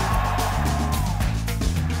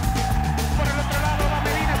 Por el otro lado va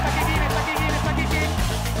Medina, está aquí, está aquí, está aquí.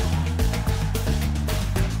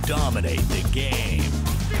 Dominate the game.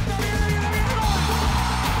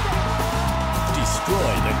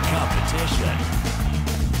 Destroy the competition.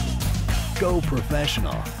 Go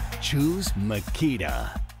professional. Choose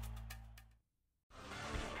Makita.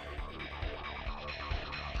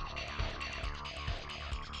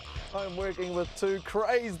 I'm working with two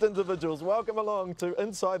crazed individuals. Welcome along to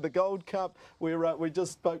Inside the Gold Cup, where we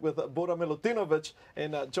just spoke with Bora Milutinovic,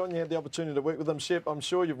 and John, you had the opportunity to work with him. Shep, I'm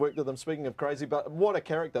sure you've worked with him, speaking of crazy, but what a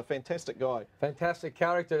character, fantastic guy. Fantastic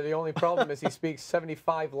character. The only problem is he speaks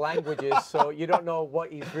 75 languages, so you don't know what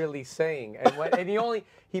he's really saying. And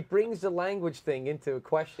he brings the language thing into a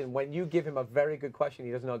question. When you give him a very good question,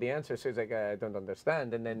 he doesn't know the answer, so he's like, I don't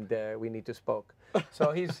understand, and then we need to spoke.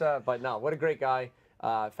 So he's, but no, what a great guy.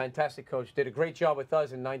 Fantastic coach. Did a great job with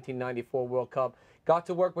us in 1994 World Cup. Got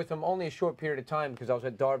to work with him only a short period of time because I was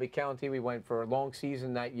at Derby County. We went for a long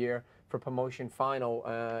season that year for promotion final.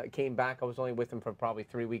 Came back. I was only with him for probably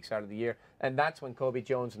 3 weeks out of the year. And that's when Kobe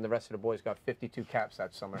Jones and the rest of the boys got 52 caps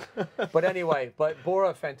that summer. But anyway,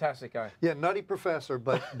 Bora, fantastic guy. Yeah, nutty professor,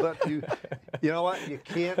 but you know what? You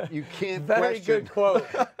can't Very question. good quote.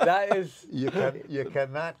 That is. You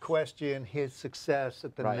cannot question his success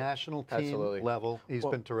at the Right. national team Absolutely. level. He's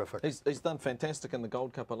been terrific. He's done fantastic in the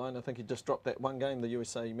Gold Cup alone. I think he just dropped that one game, the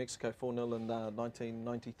USA-Mexico 4-0 in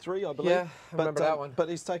 1993, I believe. Yeah, I remember that one. But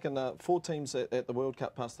he's taken 4 teams at the World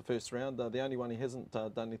Cup past the first round. The only one he hasn't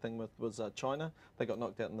done anything with was China. They got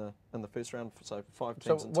knocked out in the first round, so 5 teams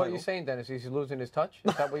So in total. what are you saying, Dennis? He's losing his touch?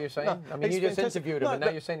 Is that what you're saying? I mean, he's you just fantastic. interviewed him, No, and now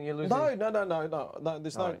you're saying you're losing. No.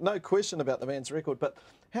 There's Right. no question about the man's record. But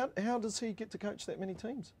how does he get to coach that many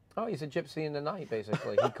teams? Oh, he's a gypsy in the night,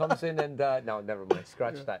 basically. He comes in and no, never mind.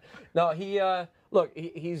 Scratch that. No,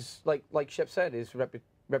 he's like Shep said, his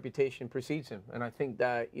reputation precedes him, and I think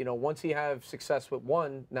that once he have success with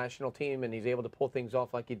one national team and he's able to pull things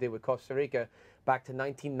off like he did with Costa Rica back to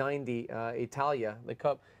 1990 Italia, the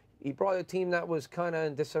Cup. He brought a team that was kind of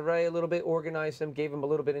in disarray a little bit, organized them, gave them a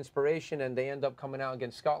little bit of inspiration, and they end up coming out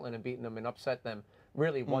against Scotland and beating them and upset them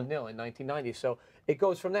really 1-0 in 1990. So it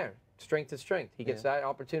goes from there, strength to strength. He gets that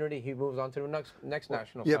opportunity, he moves on to the next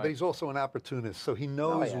national Yeah, side. but he's also an opportunist, so he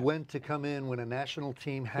knows yeah. when to come in when a national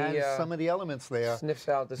team has He, some of the elements there. Sniffs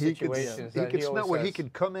out the He could, situations. he that could he smell always where he says.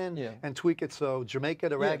 could come in and tweak it. So Jamaica,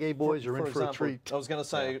 the Reggae boys, are in for example, a treat. I was going to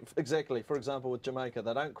say exactly. For example, with Jamaica,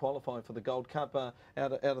 they don't qualify for the Gold Cup out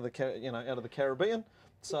of the Caribbean.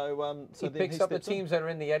 So he then picks up the steps in. teams that are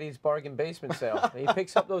in the Eddie's bargain basement sale. He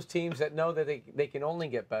picks up those teams that know that they can only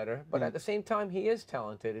get better, but at the same time, he is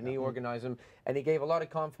talented, and he organized them, and he gave a lot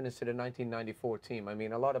of confidence to the 1994 team. I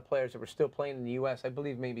mean, a lot of players that were still playing in the U.S., I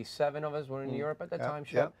believe maybe 7 of us were in Europe at that time,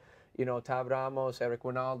 Shep. Yep. Tab Ramos, Eric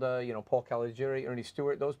Winalda, Paul Caligiuri, Ernie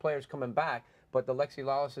Stewart, those players coming back, but the Lexi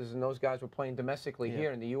Lawlesses and those guys were playing domestically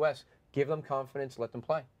here in the U.S. Give them confidence, let them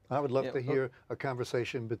play. I would love to hear a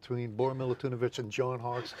conversation between Bor Milutinovic and John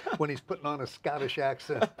Hawkes when he's putting on a Scottish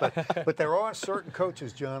accent. But there are certain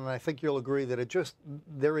coaches, John, and I think you'll agree that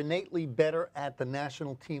they're innately better at the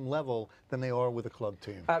national team level than they are with a club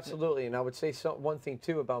team. Absolutely, and I would say one thing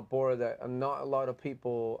too about Bora that not a lot of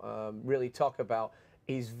people really talk about.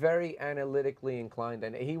 He's very analytically inclined,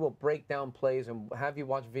 and he will break down plays and have you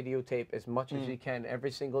watch videotape as much as you can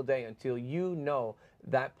every single day until you know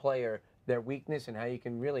that player, their weakness, and how you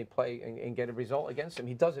can really play and get a result against him.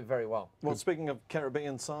 He does it very well. Well, speaking of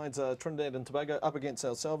Caribbean sides, Trinidad and Tobago up against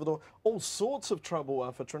El Salvador. All sorts of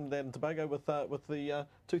trouble for Trinidad and Tobago with the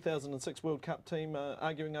 2006 World Cup team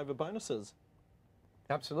arguing over bonuses.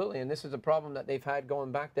 Absolutely, and this is a problem that they've had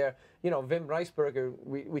going back there. You know, Wim Reisberger,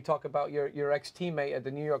 we talk about your ex-teammate at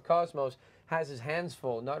the New York Cosmos, has his hands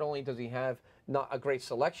full. Not only does he have not a great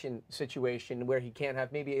selection situation where he can't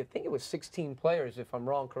have maybe, I think it was 16 players, if I'm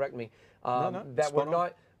wrong, correct me, that were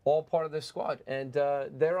not all part of the squad. And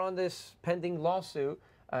they're on this pending lawsuit.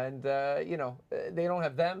 And, you know, they don't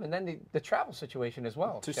have them. And then the travel situation as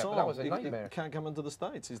well. Toussaint, that was a nightmare. He can't come into the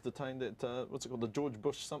States. He's detained at, what's it called, the George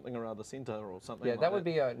Bush something or other centre or something Yeah, like that would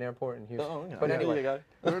be an airport in Houston. Oh, okay. But anyway, there you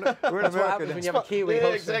go. We're in that's what America happens now. when you have a Kiwi Yeah,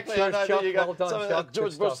 hosting. exactly. Cheers, I know, Chuck. there you go. Well done, So, Chuck.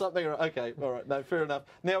 George Good Bush stuff. something. Okay, all right. No, fair enough.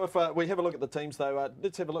 Now, if we have a look at the teams, though,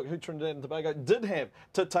 let's have a look who Trinidad and Tobago did have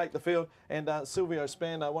to take the field. And Silvio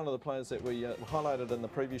Span, one of the players that we highlighted in the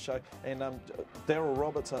preview show, and Daryl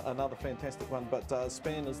Roberts, another fantastic one. But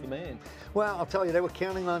Span is the man. Well, I'll tell you, they were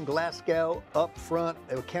counting on Glasgow up front.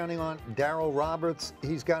 They were counting on Daryl Roberts.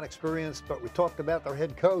 He's got experience, but we talked about their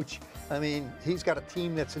head coach. I mean, he's got a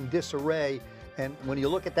team that's in disarray. And when you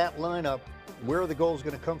look at that lineup, where are the goals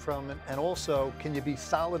going to come from? And also, can you be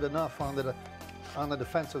solid enough on the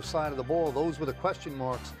defensive side of the ball? Those were the question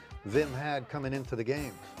marks Vim had coming into the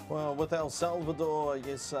game. Well, with El Salvador,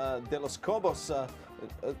 yes, De Los Cobos,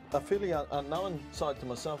 a fairly unknown side to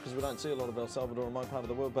myself because we don't see a lot of El Salvador in my part of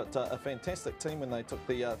the world, but a fantastic team when they took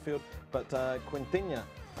the field. But Quintanilla,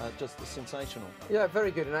 just sensational. Yeah,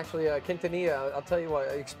 very good. And actually, Quintanilla, I'll tell you what,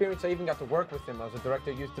 experience, I even got to work with him. I was a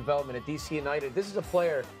director of youth development at DC United. This is a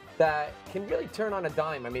player that can really turn on a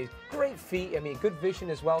dime. I mean, great feet, I mean, good vision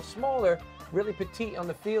as well. Smaller, really petite on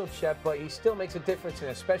the field, Shep, but he still makes a difference, and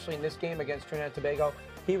especially in this game against Trinidad and Tobago,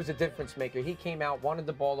 he was a difference maker. He came out, wanted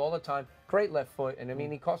the ball all the time, great left foot, and I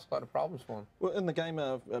mean, he caused a lot of problems for him. Well, in the game,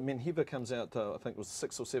 Menjiva comes out, I think it was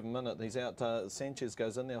 6 or 7 minutes. He's out, Sanchez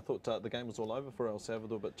goes in there. I thought the game was all over for El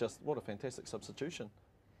Salvador, but just what a fantastic substitution.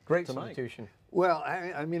 Great substitution. Well,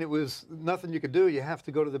 I mean, it was nothing you could do. You have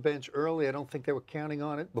to go to the bench early. I don't think they were counting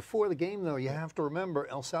on it. Before the game, though, you have to remember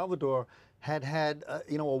El Salvador had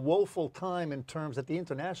you know, a woeful time in terms at the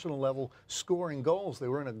international level scoring goals. They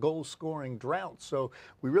were in a goal-scoring drought, so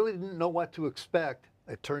we really didn't know what to expect.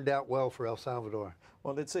 It turned out well for El Salvador.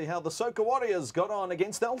 Well, let's see how the Soca Warriors got on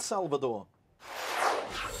against El Salvador.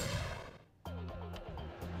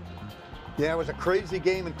 Yeah, it was a crazy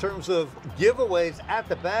game in terms of giveaways at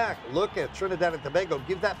the back. Look at Trinidad and Tobago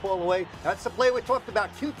give that ball away. That's the play we talked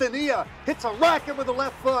about. Quintanilla hits a racket with the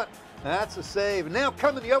left foot. That's a save. Now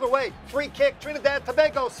coming the other way. Free kick, Trinidad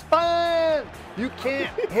Tobago, spine! You can't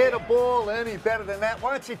hit a ball any better than that.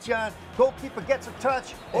 Watch it, John. Goalkeeper gets a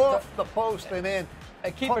touch off the post and in. A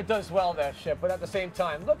keeper does well there, Shep, but at the same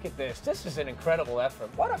time, look at this. This is an incredible effort.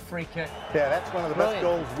 What a free kick. Yeah, that's one of the best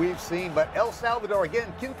goals we've seen. But El Salvador,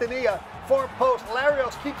 again, Quintanilla, far post.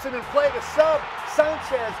 Larios keeps it in play to sub.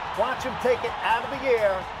 Sanchez, watch him take it out of the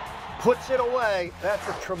air, puts it away. That's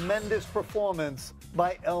a tremendous performance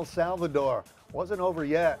by El Salvador. Wasn't over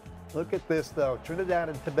yet. Look at this, though. Trinidad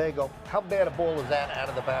and Tobago. How bad a ball is that out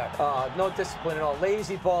of the back? No discipline at all.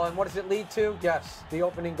 Lazy ball. And what does it lead to? Yes, the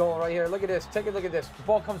opening goal right here. Look at this. Take a look at this. The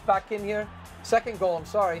ball comes back in here. Second goal, I'm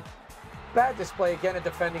sorry. Bad display again of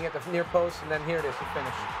defending at the near post, and then here it is, the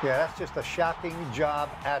finish. Yeah, that's just a shocking job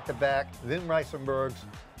at the back. Wim Reisenberg's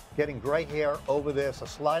getting great hair over this. A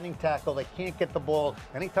sliding tackle. They can't get the ball.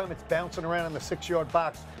 Anytime it's bouncing around in the 6-yard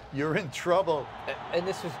box, you're in trouble. And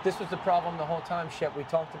this was the problem the whole time, Shep. We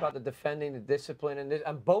talked about the defending, the discipline, and this,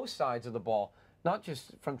 on both sides of the ball, not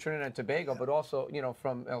just from Trinidad and Tobago, but also, you know,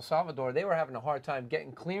 from El Salvador. They were having a hard time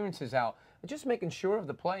getting clearances out, just making sure of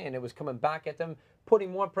the play, and it was coming back at them,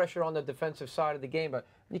 putting more pressure on the defensive side of the game. But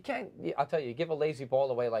you can't, I'll tell you, give a lazy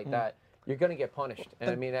ball away like that, you're going to get punished.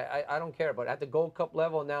 And I mean, I don't care. But at the Gold Cup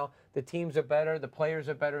level now, the teams are better, the players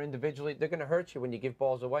are better individually. They're going to hurt you when you give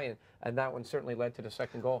balls away, and that one certainly led to the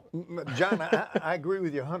second goal. John, I agree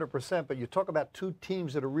with you 100%, but you talk about two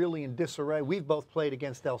teams that are really in disarray. We've both played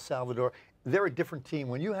against El Salvador. They're a different team.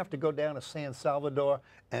 When you have to go down to San Salvador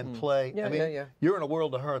and play, I mean, you're in a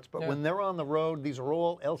world of hurts. But when they're on the road, these are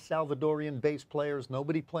all El Salvadorian-based players,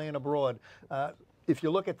 nobody playing abroad. If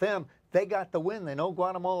you look at them, they got the win. They know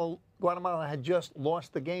Guatemala had just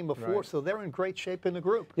lost the game before, so they're in great shape in the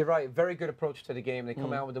group. You're right. Very good approach to the game. They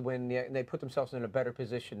come out with the win, and they put themselves in a better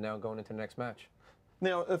position now going into the next match.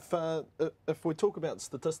 Now, if we talk about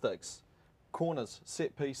statistics, corners,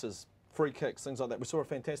 set pieces, free kicks, things like that. We saw a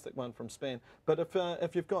fantastic one from Span. But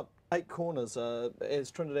if you've got 8 corners,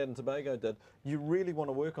 as Trinidad and Tobago did, you really want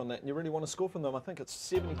to work on that, and you really want to score from them. I think it's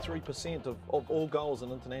 73% of all goals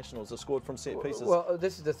in internationals are scored from set pieces. Well,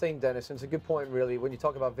 this is the thing, Dennis, and it's a good point, really. When you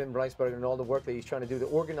talk about Wim Breisberger and all the work that he's trying to do to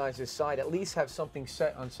organize his side, at least have something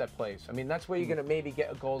set on set plays. I mean, that's where you're going to maybe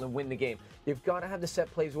get a goal and win the game. You've got to have the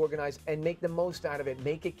set plays organized and make the most out of it.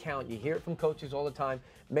 Make it count. You hear it from coaches all the time.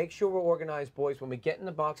 Make sure we're organized, boys. When we get in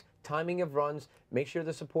the box, timing of runs, make sure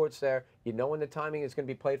the support's there. You know when the timing is going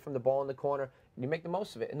to be played from the ball in the corner, and you make the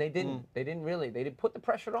most of it. And they didn't. They didn't really. They did put the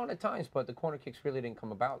pressure on at times, but the corner kicks really didn't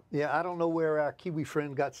come about. Yeah, I don't know where our Kiwi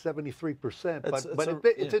friend got 73%, but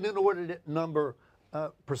it's an inordinate number.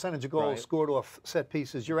 Percentage of goals scored off set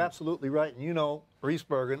pieces. You're absolutely right. And you know,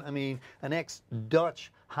 Riesbergen, I mean, an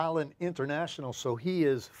ex-Dutch Holland international, so he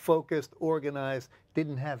is focused, organized,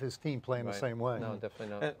 didn't have his team playing the same way. No, definitely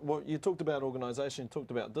not. And, well, you talked about organisation, you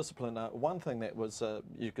talked about discipline. One thing that was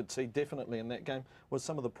you could see definitely in that game was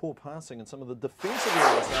some of the poor passing and some of the defensive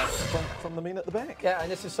errors from the men at the back. Yeah, and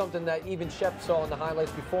this is something that even Shep saw in the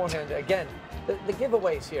highlights beforehand. Again, the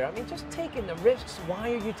giveaways here. I mean, just taking the risks.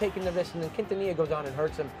 Why are you taking the risks? And then Quintanilla goes on and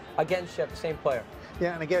hurts him. Again, Shep, the same player.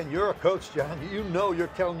 Yeah, and again, you're a coach, John. You know you're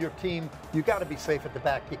telling your team, you got to be safe at the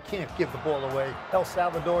back. You can't give the ball away. El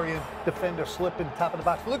Salvadorian defender slipping top of the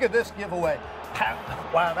box. Look at this giveaway.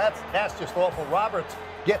 Wow, that's just awful. Roberts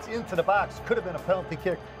gets into the box. Could have been a penalty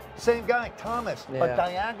kick. Same guy, Thomas. A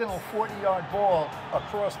diagonal 40-yard ball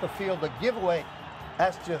across the field. A giveaway.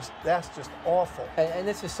 That's just awful. And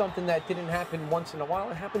this is something that didn't happen once in a while.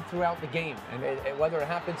 It happened throughout the game. And whether it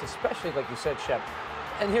happens, especially like you said, Shep,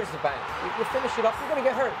 and here's the bang. You finish it up, you're going to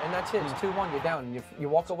get hurt. And that's it. It's 2-1. You're down. And you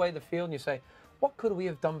walk away the field and you say, what could we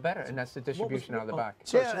have done better? And that's the distribution out of the back.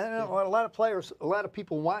 Yeah, and a lot of players, a lot of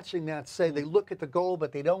people watching that say they look at the goal,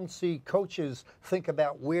 but they don't see coaches think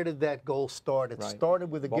about where did that goal start. It started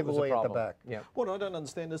with a giveaway at the back. Yeah. What I don't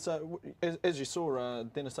understand is, as you saw,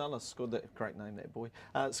 Dennis Ellis scored that, great name, that boy,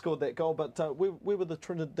 scored that goal, but where were the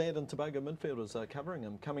Trinidad and Tobago midfielders covering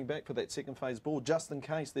him, coming back for that second phase ball, just in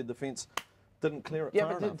case their defence didn't clear it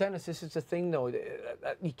far enough. Dennis, this is the thing, though.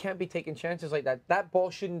 You can't be taking chances like that. That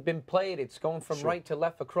ball shouldn't have been played. It's going from right to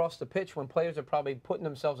left across the pitch when players are probably putting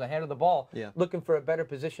themselves ahead of the ball, looking for a better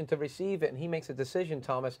position to receive it. And he makes a decision,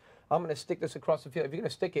 Thomas, I'm going to stick this across the field. If you're going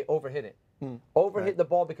to stick it, overhit it. Overhit the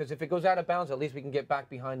ball, because if it goes out of bounds, at least we can get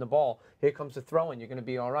back behind the ball. Here comes the throw-in. You're going to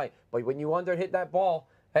be all right. But when you underhit that ball,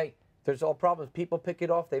 hey, there's all problems. People pick it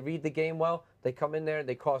off. They read the game well. They come in there.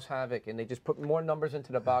 They cause havoc, and they just put more numbers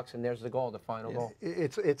into the box. And there's the goal, the final goal.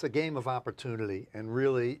 It's a game of opportunity, and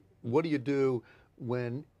really, what do you do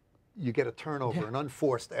when you get a turnover, an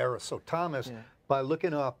unforced error? So Thomas, by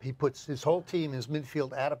looking up, he puts his whole team, his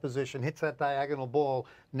midfield, out of position, hits that diagonal ball.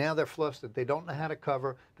 Now they're flustered. They don't know how to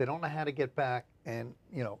cover. They don't know how to get back. And,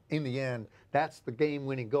 you know, in the end, that's the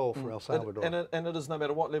game-winning goal for El Salvador. And it is no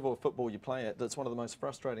matter what level of football you play at. That's one of the most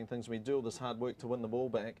frustrating things when you do all this hard work to win the ball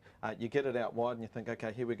back. You get it out wide and you think,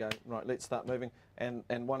 okay, here we go. Right, let's start moving. And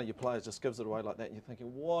one of your players just gives it away like that. And you're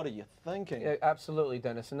thinking, what are you thinking? Yeah, absolutely,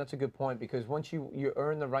 Dennis. And that's a good point, because once you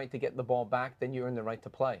earn the right to get the ball back, then you earn the right to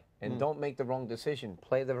play. And don't make the wrong decision.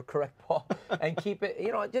 Play the correct ball and keep it,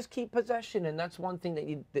 you know, just keep possession. And that's one thing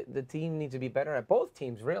that the team needs to be better at. Both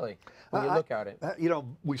teams, really, when you look at it. You know,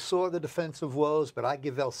 we saw the defensive woes, but I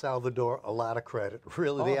give El Salvador a lot of credit.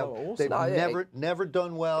 Really, they've never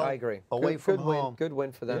done well. I agree. Away from home. Good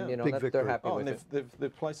win for them. You know, big they're happy with and it.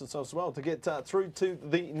 they've placed themselves well to get through to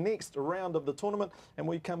the next round of the tournament. And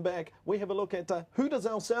we come back, we have a look at who does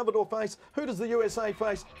El Salvador face, who does the USA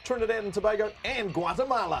face, Trinidad and Tobago and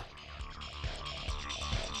Guatemala.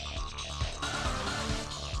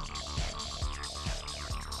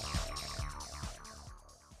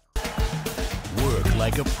 Work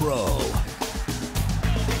like a pro.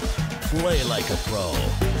 Play like a pro.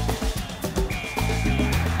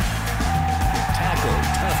 Tackle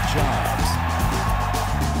tough jobs.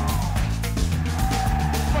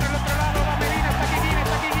 Por el otro lado va Medina, está aquí,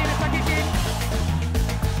 está aquí, está aquí.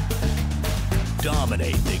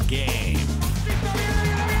 Dominate the game.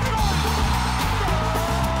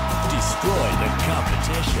 Destroy the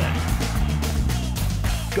competition.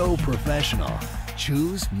 Go professional.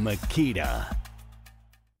 Choose Makita.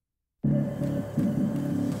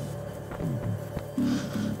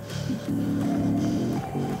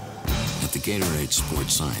 At the Gatorade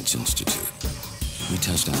Sports Science Institute, we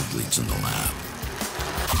test athletes in the lab.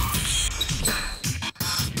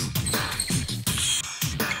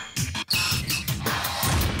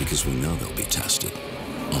 Because we know they'll be tested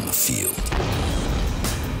on the field.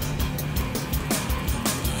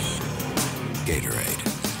 Gatorade,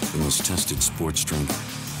 the most tested sports drink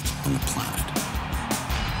on the planet.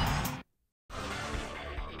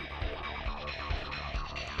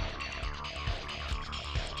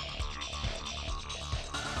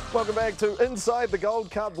 Welcome back to Inside the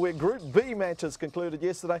Gold Cup, where Group B matches concluded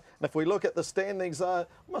yesterday. And if we look at the standings, I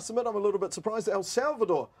must admit I'm a little bit surprised. El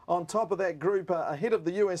Salvador on top of that group, ahead of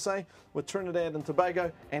the USA, with Trinidad and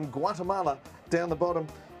Tobago and Guatemala down the bottom.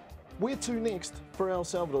 Where to next for El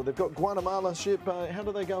Salvador? They've got Guatemala. Shep, how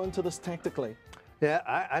do they go into this tactically? Yeah,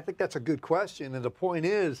 I think that's a good question. And the point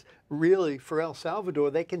is, really, for El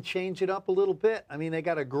Salvador, they can change it up a little bit. I mean, they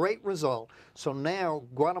got a great result. So now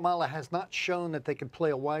Guatemala has not shown that they can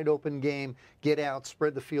play a wide open game, get out,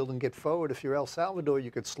 spread the field, and get forward. If you're El Salvador,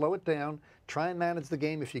 you could slow it down, try and manage the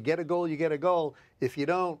game. If you get a goal, you get a goal. If you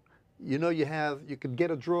don't, you know you could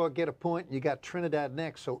get a draw, get a point, and you got Trinidad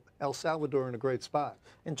next. So El Salvador in a great spot.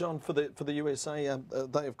 And John, for the USA,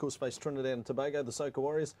 they of course face Trinidad and Tobago, the Soca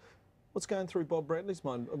Warriors. What's going through Bob Bradley's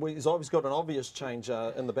mind? He's obviously got an obvious change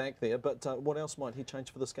in the back there, but what else might he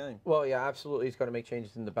change for this game? Well, yeah, absolutely. He's got to make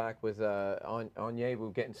changes in the back with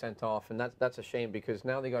Onyewu getting sent off, and that's a shame because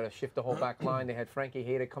now they got to shift the whole back line. They had Frankie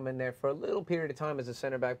Hayter come in there for a little period of time as a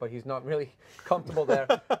center back, but he's not really comfortable there.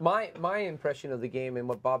 My impression of the game and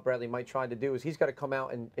what Bob Bradley might try to do is he's got to come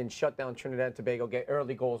out and shut down Trinidad and Tobago, get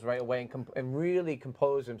early goals right away, and really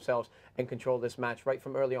compose themselves and control this match right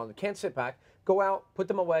from early on. They can't sit back. Go out, put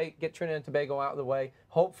them away, get Trinidad and Tobago out of the way,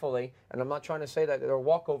 hopefully. And I'm not trying to say that they're a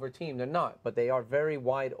walkover team. They're not, but they are very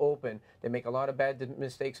wide open. They make a lot of bad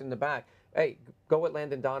mistakes in the back. Hey, go with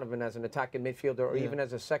Landon Donovan as an attacking midfielder or even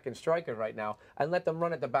as a second striker right now and let them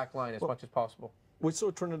run at the back line as much as possible. We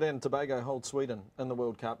saw Trinidad and Tobago hold Sweden in the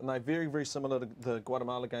World Cup, and they're very, very similar to the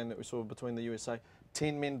Guatemala game that we saw between the USA.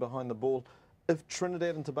 10 men behind the ball. If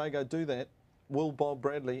Trinidad and Tobago do that, will Bob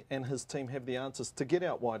Bradley and his team have the answers to get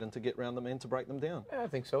out wide and to get round them and to break them down? Yeah, I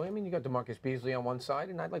think so. I mean, you got DeMarcus Beasley on one side,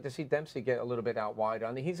 and I'd like to see Dempsey get a little bit out wide.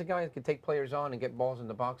 I mean, he's a guy that can take players on and get balls in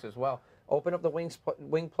the box as well. Open up the wing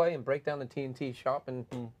play and break down the TNT shop, and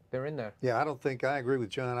they're in there. Yeah, I agree with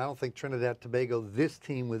John. I don't think Trinidad Tobago, this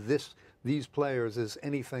team with these players, is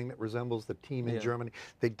anything that resembles the team in Germany.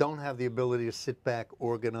 They don't have the ability to sit back,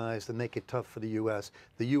 organized, and make it tough for the U.S.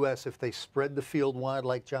 The U.S., if they spread the field wide,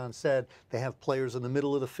 like John said, they have players in the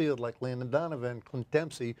middle of the field like Landon Donovan, Clint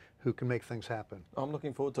Dempsey, who can make things happen. I'm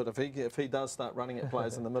looking forward to it. If he does start running at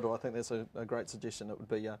players in the middle, I think that's a great suggestion. It would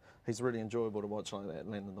be he's really enjoyable to watch like that,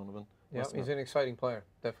 Landon Donovan. Yeah, he's an exciting player,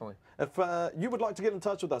 definitely. If you would like to get in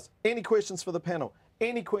touch with us, any questions for the panel,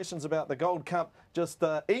 any questions about the Gold Cup, just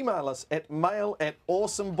email us at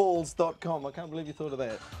mail@awesomeballs.com. I can't believe you thought of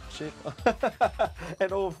that, Shep.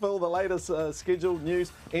 And or for the latest scheduled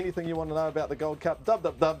news, anything you want to know about the Gold Cup,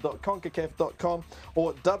 www.concacaf.com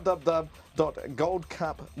or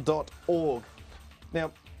www.goldcup.org.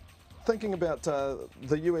 Now, thinking about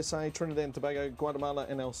the USA, Trinidad and Tobago, Guatemala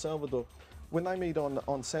and El Salvador, when they meet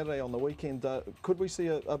on Saturday on the weekend, could we see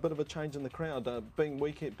a bit of a change in the crowd? Being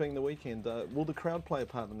the weekend, will the crowd play a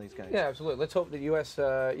part in these games? Yeah, absolutely. Let's hope the U.S.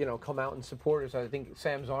 Come out and support us. I think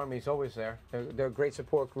Sam's Army is always there. They're a great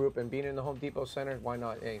support group, and being in the Home Depot Center, why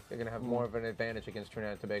not? Hey, they're going to have more of an advantage against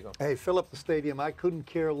Trinidad and Tobago. Hey, fill up the stadium. I couldn't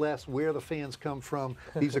care less where the fans come from.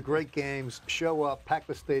 These are great games. Show up, pack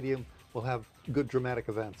the stadium. We'll have good dramatic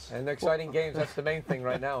events. And exciting games, that's the main thing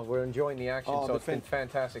right now. We're enjoying the action, so it's been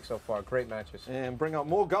fantastic so far. Great matches. And bring on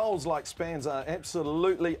more goals like Spans are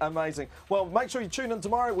absolutely amazing. Well, make sure you tune in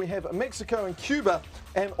tomorrow. We have Mexico and Cuba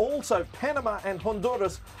and also Panama and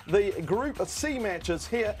Honduras, the Group C matches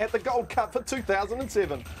here at the Gold Cup for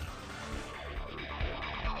 2007.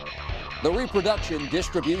 The reproduction,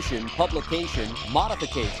 distribution, publication,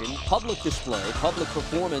 modification, public display, public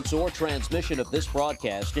performance, or transmission of this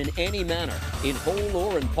broadcast in any manner, in whole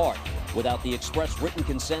or in part, without the express written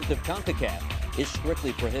consent of Concacaf, is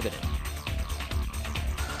strictly prohibited.